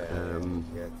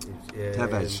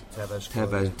Tevez.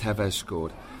 Tevez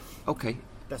scored. Okay.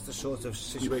 That's the sort of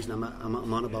situation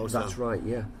I'm on about. That's right,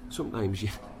 yeah. Sometimes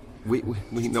we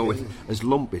know it as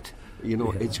lump it.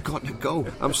 It's got to go.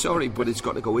 I'm sorry, but it's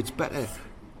got to go. It's better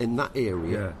in that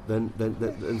area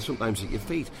than sometimes at your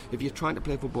feet. If you're trying to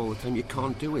play football all the time, you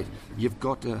can't do it. You've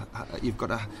got to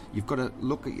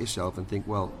look at yourself and think,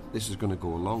 well, this is going to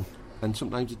go along. And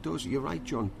sometimes it does. You're right,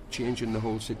 John. Changing the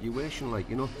whole situation,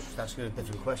 Just asking a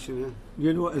different question,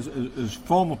 As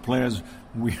former players,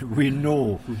 we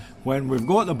know when we've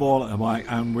got the ball at the back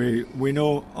and we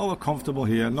know, we're comfortable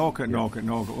here, knock it,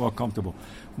 we're comfortable.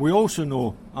 We also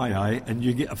know, and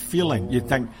you get a feeling, you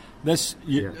think,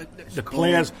 the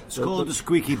players... It's called the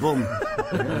squeaky bum.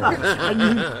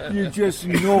 And you just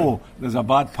know there's a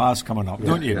bad pass coming up,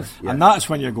 don't you? And that's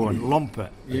when you're going, lump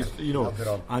it.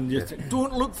 And you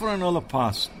don't look for another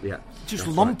pass. Just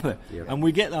lump it. And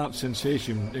we get that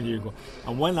sensation, and you go...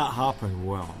 And when that happens,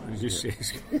 well, it just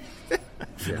says...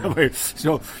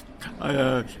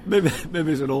 maybe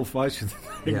it's an old-fashioned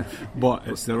thing, but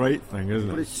it's the right thing, isn't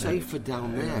it? But it's safer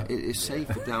down there. It is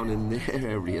safer down in their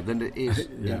area than it is.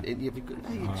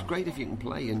 It's great if you can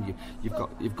play and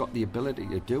you've got the ability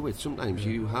to do it. Sometimes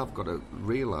you have got to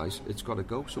realise it's got to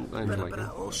go. Sometimes, but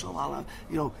also, Alan,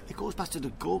 it goes back to the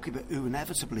goalkeeper who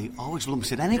inevitably always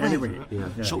lumps it anyway.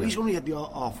 So he's only at the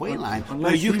halfway line,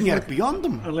 where you can get beyond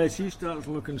him. Unless he starts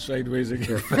looking sideways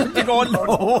again. You go,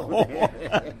 no.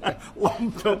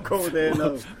 Don't go there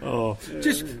now.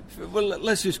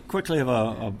 Let's just quickly have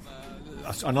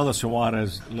another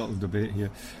Suarez little debate here.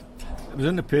 It was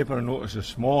in the paper, I noticed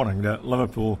this morning that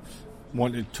Liverpool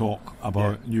wanted to talk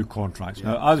about new contracts.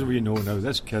 Now, as we know now,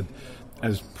 this kid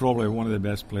is probably one of the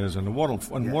best players in the world,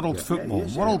 world football.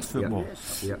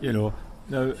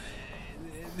 Now,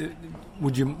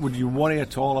 would you worry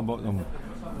at all about them?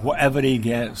 Whatever he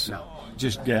gets,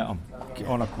 just get him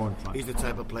on a contract. He's the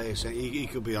type of player, so he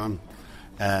could be on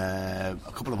a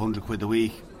couple of £100 a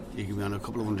week. He could be on a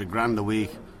couple of $100,000 a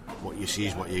week. What you see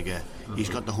is what you get. He's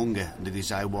got the hunger and the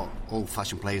desire, what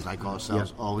old-fashioned players like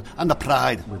ourselves always, and the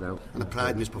pride,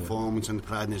 in his performance and the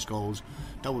pride in his goals.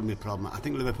 That wouldn't be a problem. I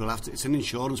think Liverpool it's an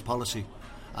insurance policy.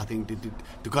 I think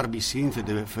they've got to be seen to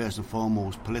do it first and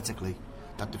foremost politically.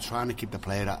 That they're trying to keep the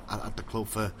player at the club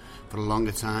for a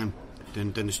longer time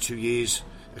than his 2 years.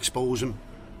 Expose him.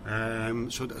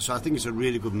 So I think it's a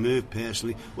really good move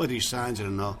personally. Whether he signs it or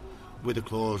not, with a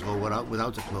clause or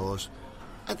without a clause.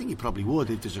 I think he probably would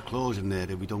if there's a clause in there.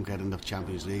 If we don't get enough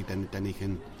Champions League, then he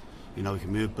can, he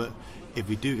can move. But if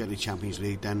we do get the Champions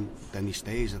League, then he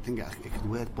stays. I think it can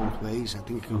work both ways. I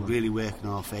think it can really work in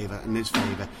our favour and his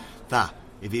favour. That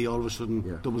if he all of a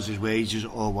sudden doubles his wages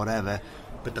or whatever,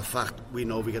 but the fact we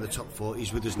know we get a top 4,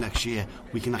 he's with us next year.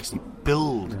 We can actually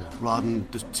build rather than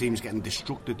the teams getting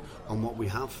destructed on what we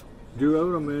have. Do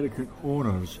our American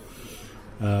owners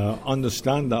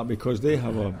understand that, because they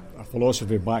have a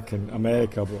philosophy back in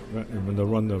America when they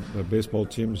run the baseball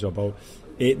teams about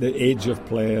the age of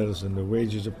players and the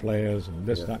wages of players and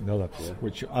this, that and the other,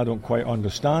 which I don't quite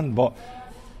understand, but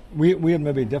we're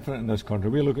maybe different in this country.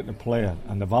 We look at the player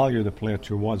and the value of the player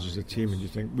to us as a team, and you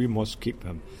think we must keep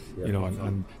him,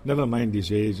 and never mind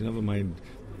his age, never mind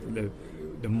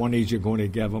the monies you're going to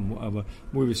give him, whatever.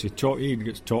 We would say he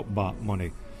gets top back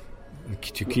money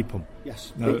to keep him.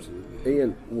 Yes. Now,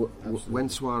 Ian, when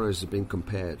Suarez has been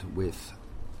compared with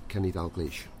Kenny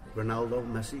Dalglish, Ronaldo,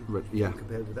 Messi,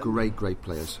 compared with them. great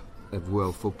players of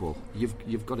world football,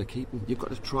 you've got to keep them. You've got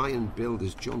to try and build,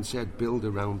 as John said, build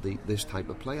around this type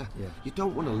of player. Yeah. You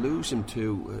don't want to lose him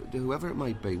to whoever it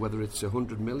might be, whether it's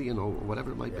 100 million or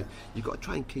whatever it might be. You've got to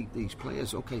try and keep these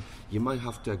players. Okay, you might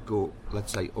have to go,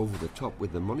 let's say, over the top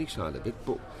with the money side of it,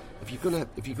 but if you're gonna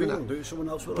do someone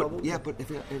else will. But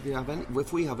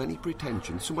if we have any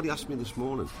pretension, somebody asked me this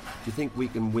morning, do you think we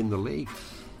can win the league?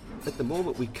 At the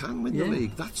moment, we can win the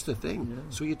league. That's the thing. Yeah.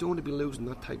 So you don't want to be losing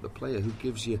that type of player who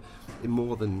gives you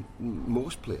more than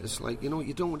most players. Like, you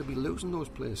don't want to be losing those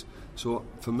players. So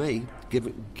for me,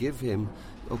 give him,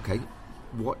 okay,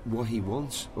 what he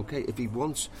wants. Okay, if he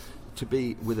wants to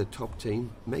be with a top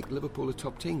team, make Liverpool a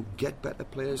top team. Get better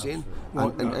players in,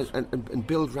 and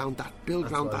build round that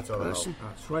person.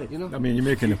 That's right. I mean, you're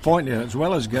making a point here. As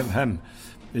well as giving him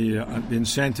the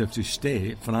incentive to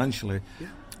stay financially. Yeah.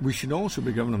 We should also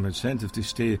be giving them incentive to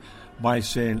stay by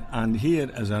saying, and here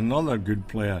is another good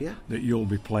player that you'll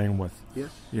be playing with. Yeah.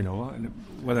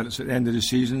 Whether it's at the end of the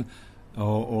season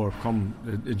or come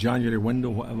the January window,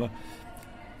 whatever.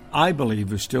 I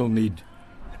believe we still need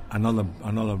another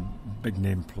big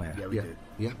name player. Yeah, we do.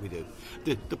 Yeah, we do.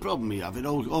 The problem we have, it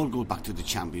all goes back to the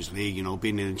Champions League,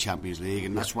 being in the Champions League,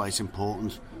 and that's why it's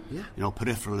important. Yeah.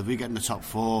 Peripheral, if we get in the top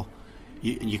four,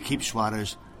 and you keep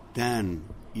Suarez, then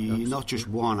you're not just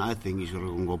one. I think he's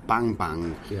going to go bang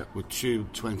bang with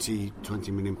 20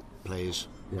 million players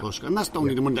plus, and that's not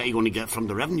only the money that you're going to get from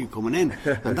the revenue coming in,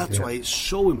 and that's why it's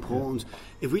so important.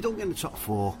 If we don't get in the top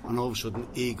four and all of a sudden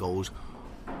he goes,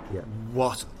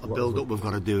 what a build-up we've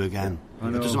got to do again.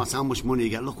 It doesn't matter how much money you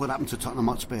get. Look what happened to Tottenham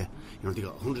Hotspur. They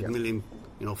got 100 million,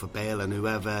 for Bale and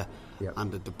whoever,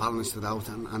 and the balanced it out,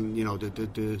 and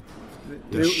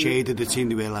the shade of the team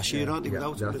they were last year, aren't they?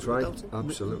 That's right,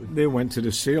 absolutely. They went to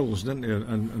the sales, didn't they,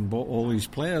 and bought all these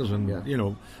players,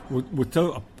 and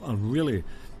without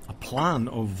a plan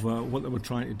of what they were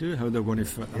trying to do, how they were going to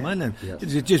fit them in, and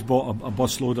they just bought a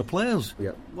busload of players.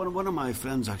 Yeah. One of my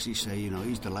friends actually say,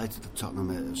 he's delighted that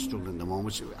Tottenham are struggling at the moment.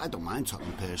 Which I don't mind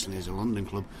Tottenham personally as a London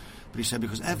club, but he said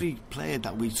because every player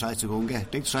that we try to go and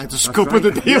get, they try to scupper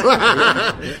the deal.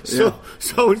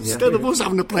 So instead of us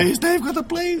having the players, they've got the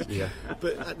players. Yeah.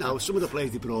 But now some of the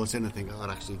players they brought in, I think, are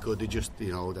actually good. They just,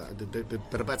 they're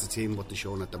a better team than what they're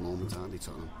showing at the moment, aren't they,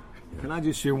 Tottenham? Can I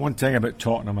just say one thing about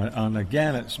Tottenham, and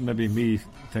again it's maybe me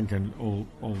thinking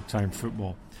old-time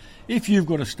football. If you've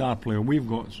got a star player, we've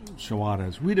got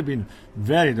Suarez, we'd have been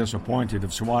very disappointed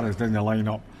if Suarez didn't line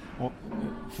up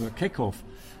for a kick-off.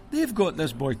 They've got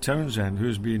this boy Townsend,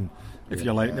 who's been, if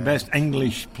you like, the best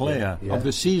English player of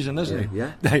the season, isn't he?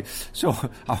 Yeah. So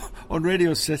on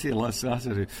Radio City last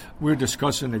Saturday, we were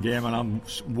discussing the game, and I'm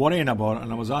worrying about it,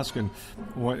 and I was asking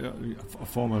a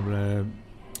former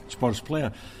Spurs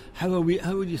player, how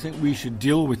would you think we should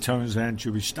deal with Townsend?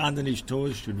 Should we stand on his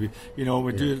toes? Should we, we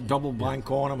do a double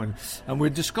blank on him? And we're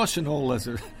discussing all this.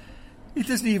 He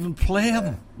doesn't even play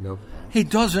him. No. He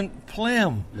doesn't play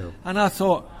him. No. And I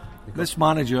thought, this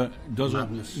manager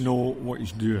doesn't know what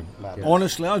he's doing.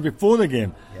 Honestly, that was before the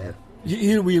game. Yeah.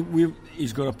 Here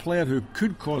he's got a player who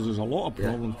could cause us a lot of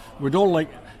problems. We'd all like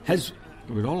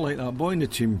that boy in the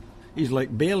team. He's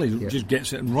like Bailey, who just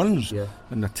gets it and runs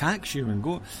and attacks you and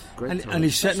go. And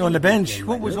he's sitting on the bench.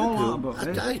 What was all that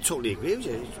about? I totally agree with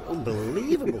you. It's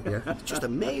unbelievable. It's just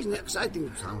amazing. Because I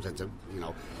think Townsend,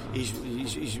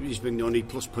 he's been the only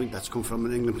plus point that's come from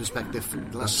an England perspective for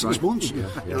the last 6 months.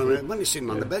 When you see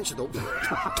him on the bench, I thought,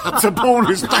 that's a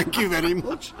bonus. Thank you very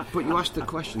much. But you asked the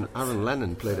question. Aaron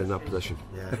Lennon played in that position.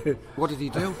 Yeah. What did he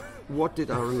do? What did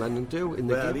Aaron Lennon do in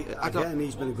the game? Again,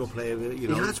 he's been a good player. He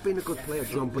has been a good player,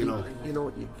 John. But you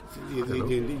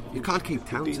can't keep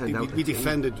Townsend out. We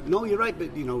defended. No, you're right.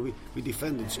 But we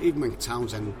defended. Even when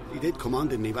Townsend, he did come on,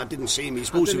 didn't he? But I didn't see him. He's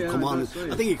supposed to come on. I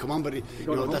think he come on, but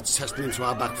that's testing into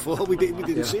our back four. We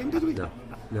didn't see him, did we?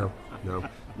 No.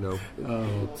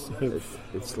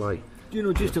 It's like.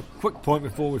 Just a quick point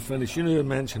before we finish. You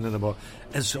mentioned it about,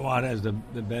 is Suarez the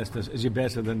best? Is he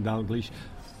better than Dalglish?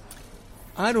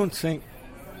 I don't think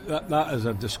that is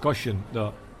a discussion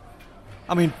that...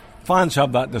 I mean, fans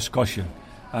have that discussion,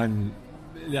 and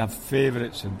they have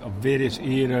favourites of various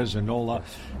eras and all that,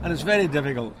 and it's very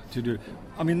difficult to do.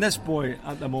 I mean, this boy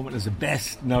at the moment is the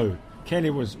best now.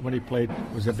 Kenny was, when he played,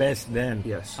 was the best then.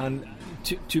 Yes. And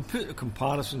to put the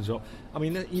comparisons up, I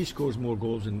mean, he scores more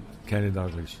goals than Kenny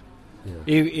Dalglish. Yeah.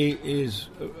 He is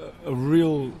a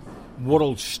real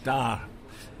world star,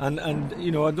 and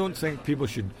I don't think people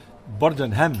should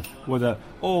burden him with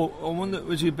oh, I wonder,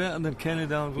 was he better than Kenny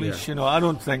Dalglish? You know, I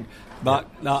don't think that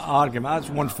argument. That's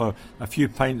one for a few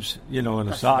pints, you know, on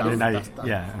a Saturday night.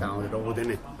 That's down the road,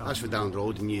 isn't it? That's for down the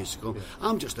road in years to come.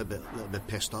 I'm just a little bit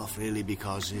pissed off, really,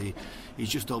 because he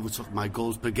just overtook my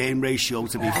goals per game ratio.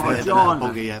 To be fair,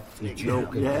 John, you're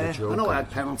joking. I know I had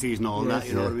penalties and all that,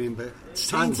 you know what I mean, but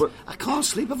I can't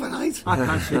sleep overnight. I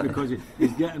can't sleep because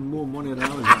he's getting more money than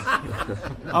I was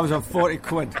on. I was on 40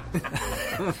 quid.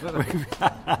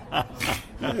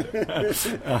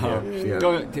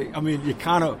 I mean, we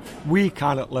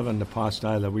cannot live in the past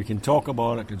either. We can talk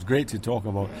about it, it's great to talk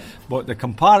about, but the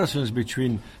comparisons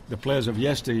between the players of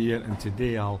yesteryear and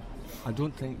today, I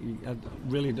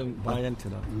really don't buy into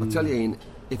that. I'll tell you, Ian,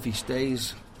 if he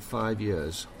stays 5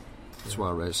 years,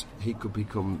 Suarez, he could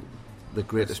become the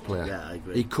greatest player. Yeah, I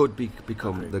agree. He could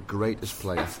become the greatest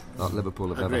player that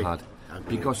Liverpool have ever had.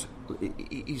 Because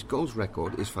his goals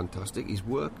record is fantastic. His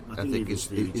work ethic is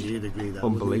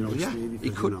unbelievable. Yeah, he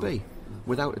could be,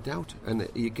 without a doubt. And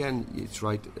again, it's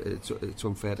right. It's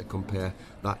unfair to compare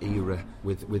that era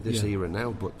with this era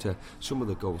now. But some of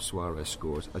the goals Suarez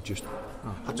scores are just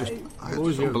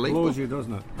unbelievable. Blows you,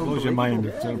 doesn't it? Blows your mind.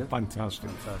 It's fantastic.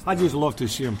 I just love to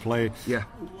see him play. Yeah,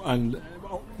 and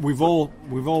we've all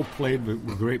played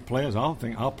with great players. I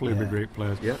think I've played with great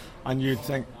players. Yeah, and you'd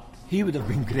think he would have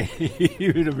been great. He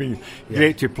would have been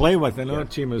great to play with in our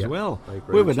team as well.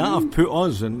 Where would that have put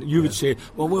us? And you would say,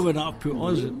 well, where would that have put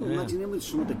us? Imagine him with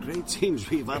some of the great teams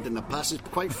we've had in the past. It's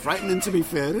quite frightening, to be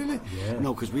fair, isn't it? Yeah.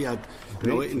 No, because we had,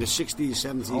 in the 60s,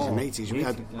 70s and 80s, we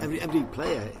had every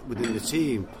player within the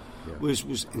team was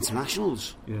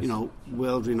internationals,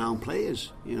 world-renowned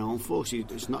players.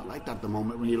 Unfortunately, it's not like that at the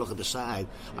moment when you look at the side.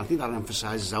 I think that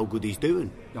emphasises how good he's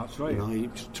doing. That's right.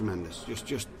 He's tremendous.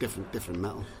 Just different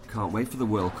metal. Can't wait for the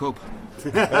World Cup.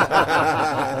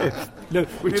 No,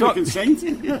 we're talking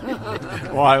Sainting.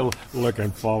 Well,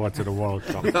 looking forward to the World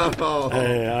Cup.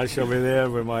 I shall be there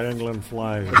with my England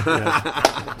flag.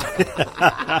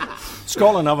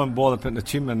 Scotland haven't bothered putting the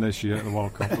team in this year at the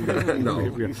World Cup.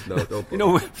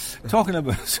 No. Talking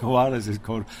about Suarez is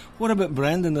called. What about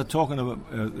Brendan? They're talking about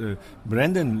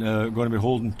Brendan going to be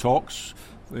holding talks,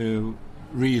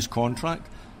 re his contract.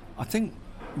 I think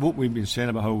what we've been saying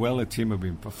about how well the team have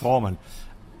been performing,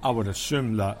 I would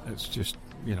assume that it's just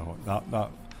that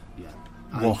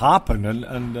will happen,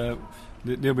 and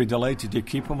they'll be delighted to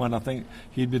keep him, and I think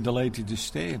he'd be delighted to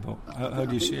stay. But how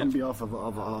do you see it? On behalf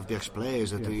of the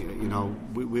ex-players, I think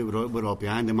we're all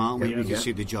behind him, aren't we? We can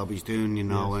see the job he's doing,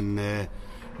 and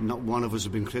not one of us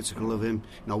have been critical of him.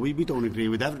 We don't agree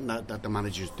with everything that the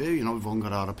managers do. We've all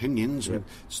got our opinions with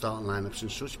starting lineups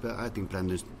and such, but I think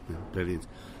Brendan's brilliant.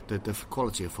 The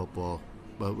quality of football.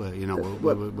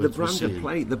 The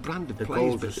brand of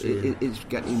play is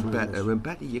getting better and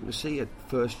better. You can see it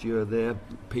first year there,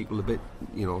 people a bit,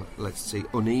 let's say,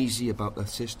 uneasy about the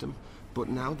system, but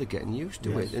now they're getting used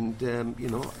to it. And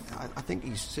I think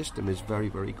his system is very,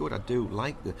 very good. I do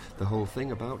like the whole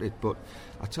thing about it. But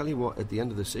I tell you what, at the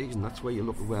end of the season, that's where you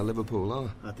look at where Liverpool are.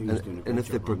 I think he's doing a great and if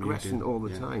job they're progressing all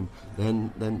the time,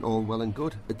 then all well and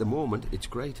good. At the moment, it's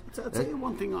great. I'll tell you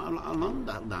one thing along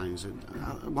that lines.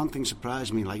 One thing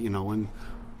surprised me, when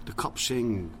the cops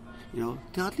sing,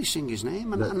 they hardly sing his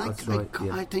name, and I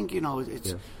think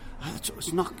it's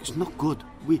not good.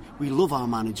 We love our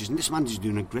managers, and this manager's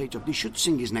doing a great job. They should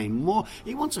sing his name more.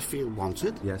 He wants to feel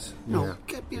wanted. Yes.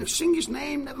 Sing his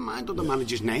name. Never mind other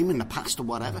manager's name in the past or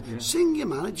whatever. Sing your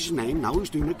manager's name now. Who's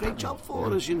doing a great job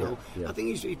for us? I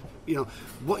think he's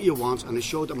what you want, and it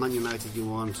showed at Man United. You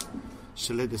want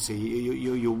solidity.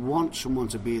 You want someone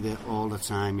to be there all the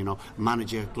time.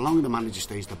 Manager. The longer the manager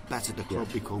stays, the better the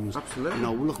club becomes. Absolutely.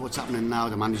 Look what's happening now.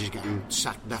 The manager's getting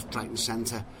sacked left, right, and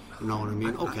centre. You know what I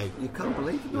mean? Okay. You can't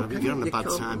believe it. If you're on a bad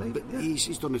time, but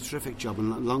he's done a terrific job,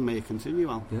 and long may it continue.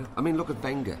 Yeah. I mean, look at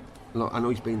Wenger. Look, I know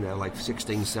he's been there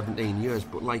 16, 17 years,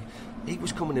 but he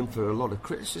was coming in for a lot of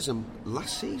criticism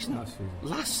last season,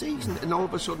 and all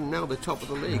of a sudden now the top of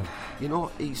the league.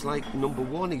 He's number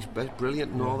one. He's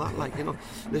brilliant and all that.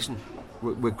 Listen.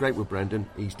 We're great with Brendan.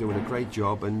 He's doing a great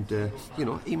job, and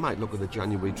he might look at the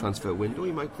January transfer window.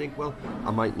 He might think, well, I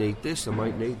might need this, I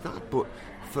might need that, but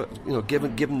give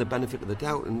him the benefit of the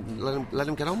doubt and let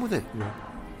him get on with it. Yeah.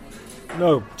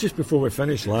 No, just before we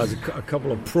finish, lads, a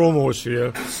couple of promos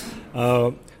here.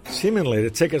 Seemingly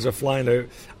the tickets are flying out.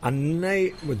 A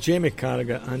night with Jamie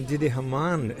Carragher and Didi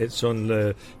Hamann. It's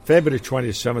on February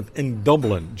 27th in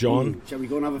Dublin. John, shall we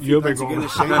go and have a few pints again?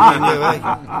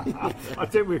 I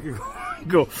think we could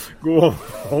go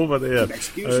over there.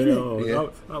 Excuse me.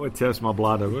 That would test my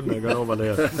bladder, wouldn't it? Go over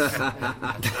there.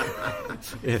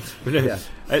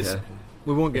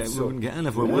 We won't get in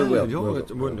if we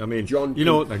will. I mean, John, you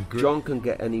know, John can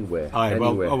get anywhere. Aye,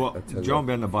 anywhere. well, John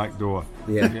be in the back door.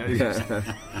 Yeah.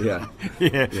 yeah.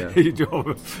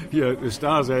 The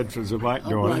Stars entrance, the back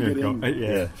door.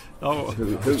 Yeah.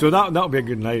 So that'll be a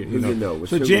good night. You know.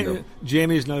 So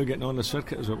Jamie's now getting on the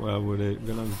circuit, as it were,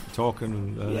 with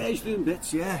talking. Yeah, he's doing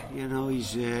bits. Yeah, you know,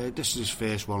 he's this is his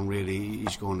first one really.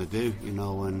 He's going to do, you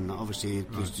know, and obviously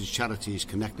there's charity is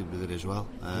connected with it as well.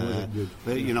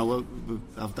 But you know,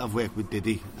 I've worked with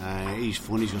Diddy. He's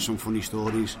funny. He's got some funny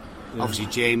stories. Yeah. Obviously,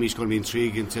 Jamie's going to be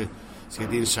intriguing to get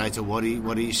the insight of what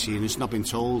he's seen. It's not been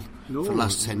told for the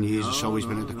last 10 years or so. He's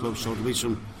been at the club, so there'll be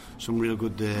some real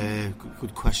good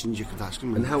questions you could ask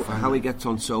him. And how he gets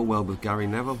on so well with Gary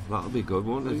Neville, that'll be good,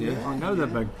 won't it? Yeah. I know they're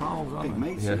big pals, aren't they?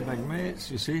 Mates, big mates,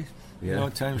 you see. Yeah. You know,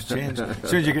 times change. As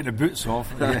soon as you get the boots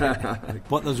off. Yeah.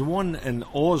 But there's one in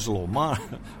Oslo, March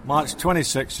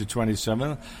 26th to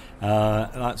 27th.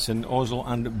 That's in Oslo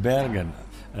and Bergen.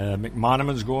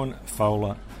 McManaman's going,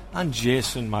 Fowler, and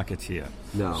Jason McAteer.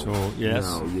 No. So, yes.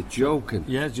 No, you're joking.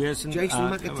 Yeah, Jason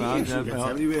McAteer. He gets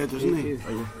everywhere, doesn't he?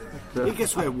 He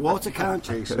gets where water can't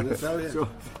chase him. So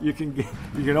you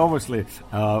can obviously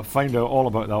find out all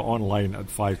about that online at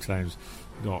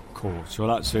 5times.co. So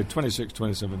that's 26,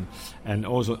 27 in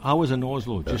Oslo. I was in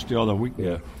Oslo just the other week.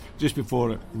 Yeah. Just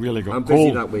before it really got cold. I'm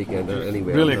busy that weekend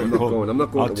anyway. Really I'm got not cold. going. I'm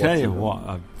not going. I'll tell you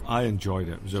what. I enjoyed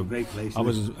it. It was a great place. I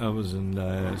was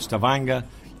in Stavanger.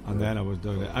 And then I was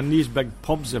doing it. And these big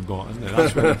pubs they've got, isn't it?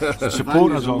 That's where the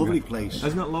supporters are. A lovely place.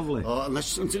 Isn't it lovely?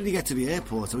 Until you get to the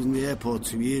airport. I was in the airport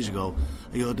 2 years ago.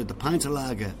 I ordered the pint of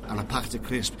lager and a packet of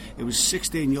crisp. It was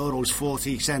 €16,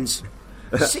 40 cents.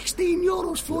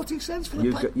 €16, 40 cents for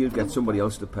the pint. You'd get somebody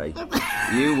else to pay.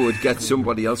 You would get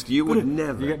somebody else. You would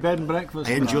never. You get bed and breakfast.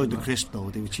 I enjoyed the crisp though.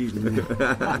 They were cheesing me.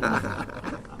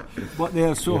 But they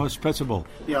are so hospitable.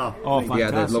 Yeah. Oh, fantastic.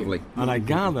 Yeah, they're lovely. And I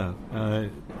gather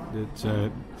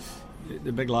that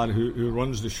the big lad who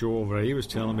runs the show over there, he was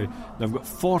telling me they've got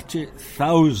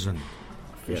 40,000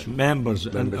 members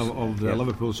of the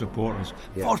Liverpool supporters.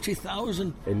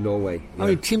 40,000 in Norway. I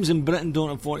mean, teams in Britain don't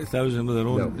have 40,000 with their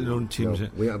own teams,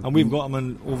 and we've got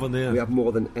them over there. We have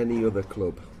more than any other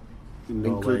club,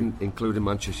 including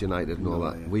Manchester United and all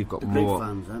that. Yeah. We've got more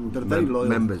fans, and they're very loyal.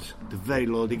 Members. They're very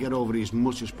loyal. They get over as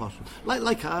much as possible.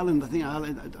 Like Ireland, I think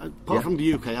Ireland, apart from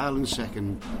the UK, Ireland's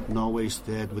second, Norway's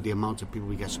third with the amount of people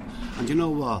we get. And you know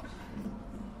what?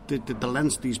 The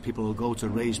lengths these people will go to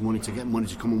raise money to get money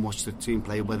to come and watch the team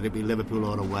play, whether it be Liverpool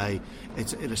or away,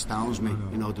 it astounds me.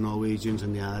 You know, the Norwegians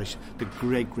and the Irish, the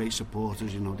great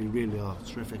supporters. You know, they really are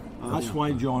terrific. That's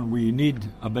why, John, we need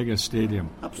a bigger stadium.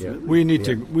 Absolutely,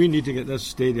 we need to get this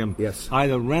stadium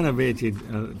either renovated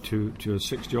to a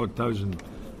 60,000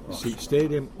 seat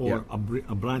stadium or a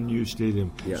brand new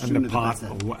stadium in the park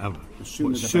or whatever.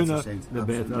 Sooner the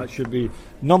better. That should be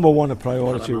number one a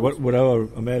priority with our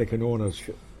American owners.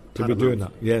 To be doing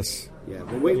that, yes. Yeah,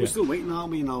 but we're still waiting,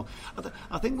 aren't we? You know,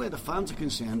 I think where the fans are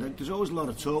concerned, there's always a lot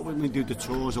of talk when we do the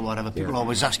tours or whatever. People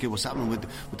always ask you what's happening with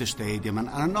the stadium, and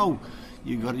I know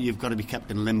you've got to be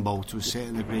kept in limbo to a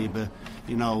certain degree, but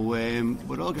you know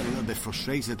we're all getting a little bit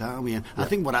frustrated, aren't we? And I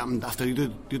think what happened after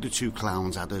the other two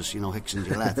clowns had us, you know, Hicks and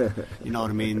Gillette, you know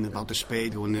what I mean, about the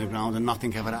spade going in the ground and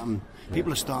nothing ever happened.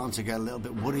 People are starting to get a little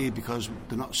bit worried because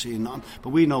they're not seeing nothing. But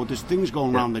we know there's things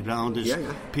going around the ground. There's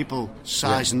people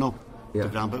sizing up the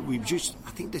ground. But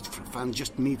I think that fans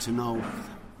just need to know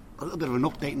a little bit of an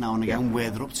update now and again where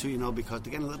they're up to, you know, because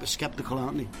they're getting a little bit sceptical,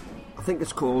 aren't they? I think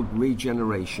it's called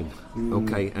regeneration,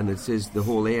 okay, and it says the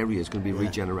whole area is going to be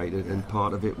regenerated, and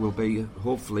part of it will be,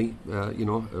 hopefully, a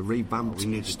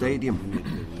revamped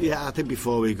stadium. Yeah, I think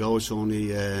before we go, it's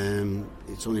only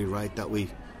right that we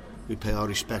pay our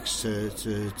respects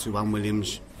to Anne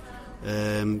Williams.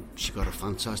 She got a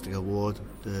fantastic award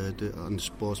on the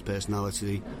Sports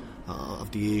Personality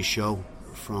of the Year show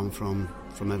from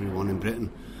everyone in Britain,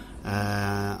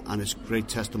 and it's great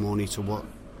testimony to what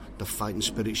the fighting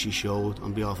spirit she showed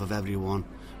on behalf of everyone,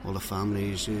 all the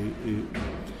families who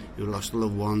lost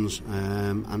loved ones,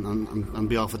 and on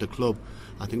behalf of the club.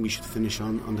 I think we should finish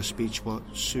on the speech what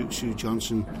Sue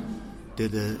Johnson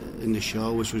did in the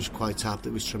show, which was quite apt.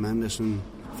 It was tremendous and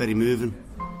very moving.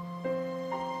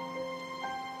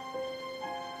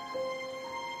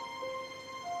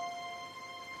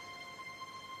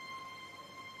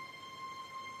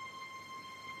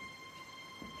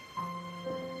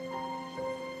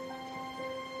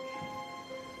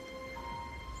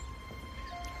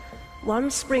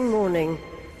 One spring morning,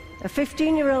 a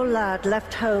 15-year-old lad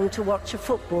left home to watch a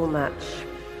football match.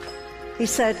 He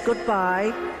said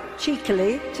goodbye,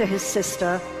 cheekily, to his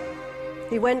sister.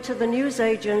 He went to the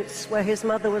newsagent's where his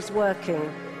mother was working.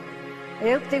 I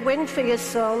hope they win for you,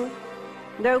 son.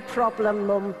 No problem,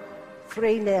 Mum.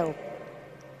 3-0.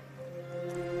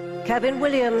 Kevin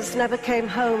Williams never came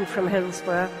home from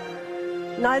Hillsborough.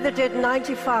 Neither did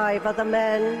 95 other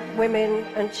men, women,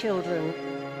 and children.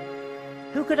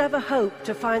 Who could ever hope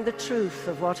to find the truth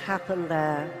of what happened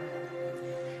there?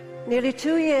 Nearly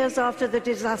 2 years after the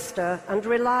disaster, and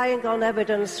relying on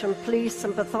evidence from police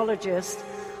and pathologists,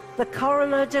 the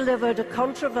coroner delivered a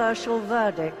controversial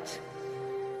verdict: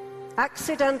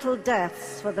 accidental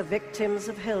deaths for the victims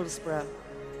of Hillsborough.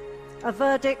 A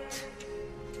verdict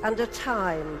and a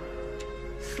time: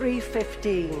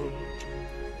 3:15.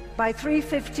 By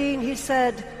 3:15, he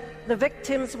said, the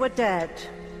victims were dead,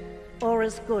 or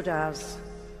as good as.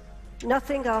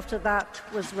 Nothing after that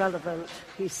was relevant,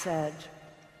 he said.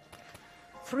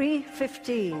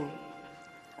 3:15,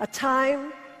 a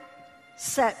time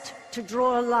set to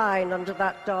draw a line under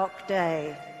that dark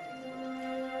day.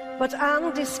 But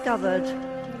Anne discovered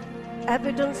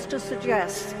evidence to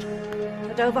suggest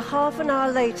that over half an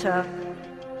hour later,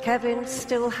 Kevin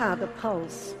still had a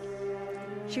pulse.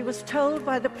 She was told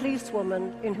by the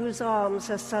policewoman in whose arms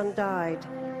her son died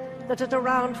that at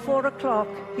around 4 o'clock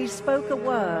he spoke a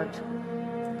word: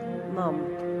 Mum.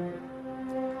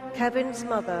 Kevin's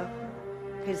mother,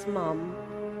 his mum,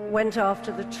 went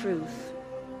after the truth.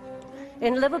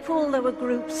 In Liverpool there were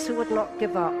groups who would not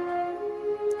give up.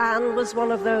 Anne was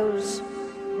one of those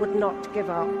who would not give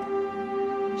up.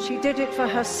 She did it for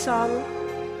her son,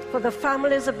 for the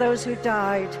families of those who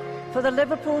died, for the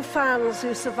Liverpool fans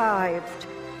who survived,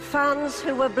 fans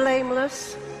who were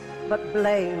blameless but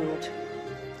blamed.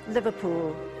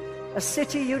 Liverpool, a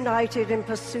city united in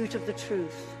pursuit of the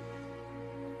truth.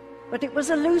 But it was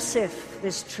elusive,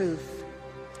 this truth.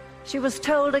 She was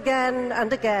told again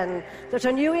and again that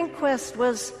a new inquest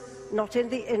was not in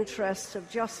the interests of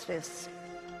justice.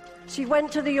 She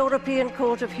went to the European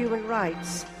Court of Human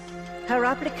Rights. Her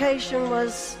application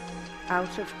was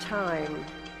out of time.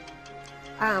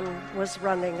 Anne was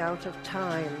running out of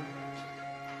time.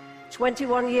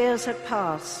 21 years had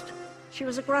passed. She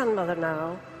was a grandmother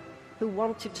now who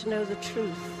wanted to know the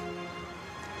truth.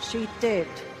 She did.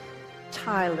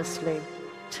 Tirelessly,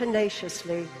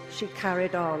 tenaciously, she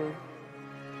carried on.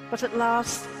 But at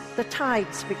last, the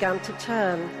tides began to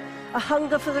turn. A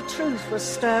hunger for the truth was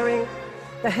stirring.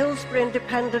 The Hillsborough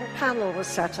Independent Panel was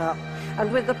set up,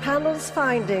 and with the panel's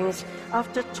findings,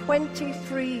 after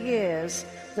 23 years,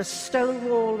 the stone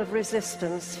wall of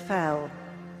resistance fell.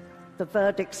 The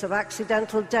verdicts of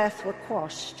accidental death were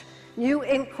quashed. New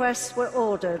inquests were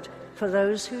ordered for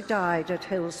those who died at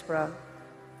Hillsborough.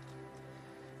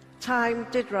 Time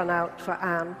did run out for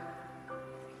Anne.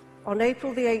 On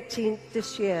April the 18th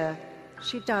this year,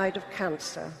 she died of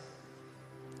cancer.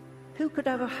 Who could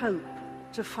ever hope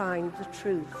to find the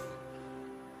truth?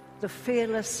 The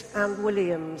fearless Anne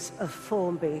Williams of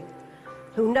Formby,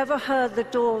 who never heard the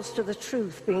doors to the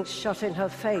truth being shut in her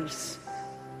face.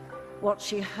 What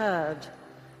she heard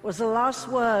was the last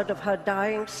word of her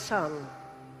dying son: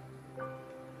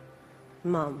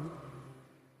 Mum.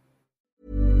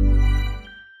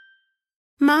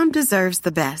 Mom deserves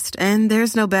the best, and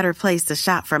there's no better place to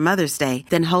shop for Mother's Day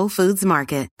than Whole Foods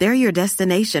Market. They're your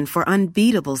destination for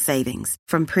unbeatable savings,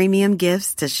 from premium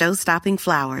gifts to show-stopping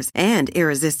flowers and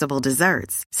irresistible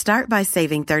desserts. Start by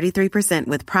saving 33%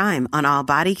 with Prime on all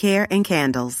body care and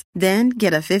candles. Then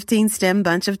get a 15-stem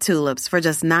bunch of tulips for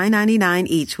just $9.99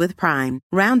 each with Prime.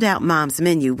 Round out Mom's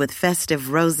menu with festive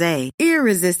rosé,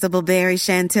 irresistible berry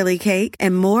chantilly cake,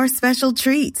 and more special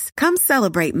treats. Come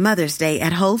celebrate Mother's Day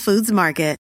at Whole Foods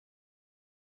Market.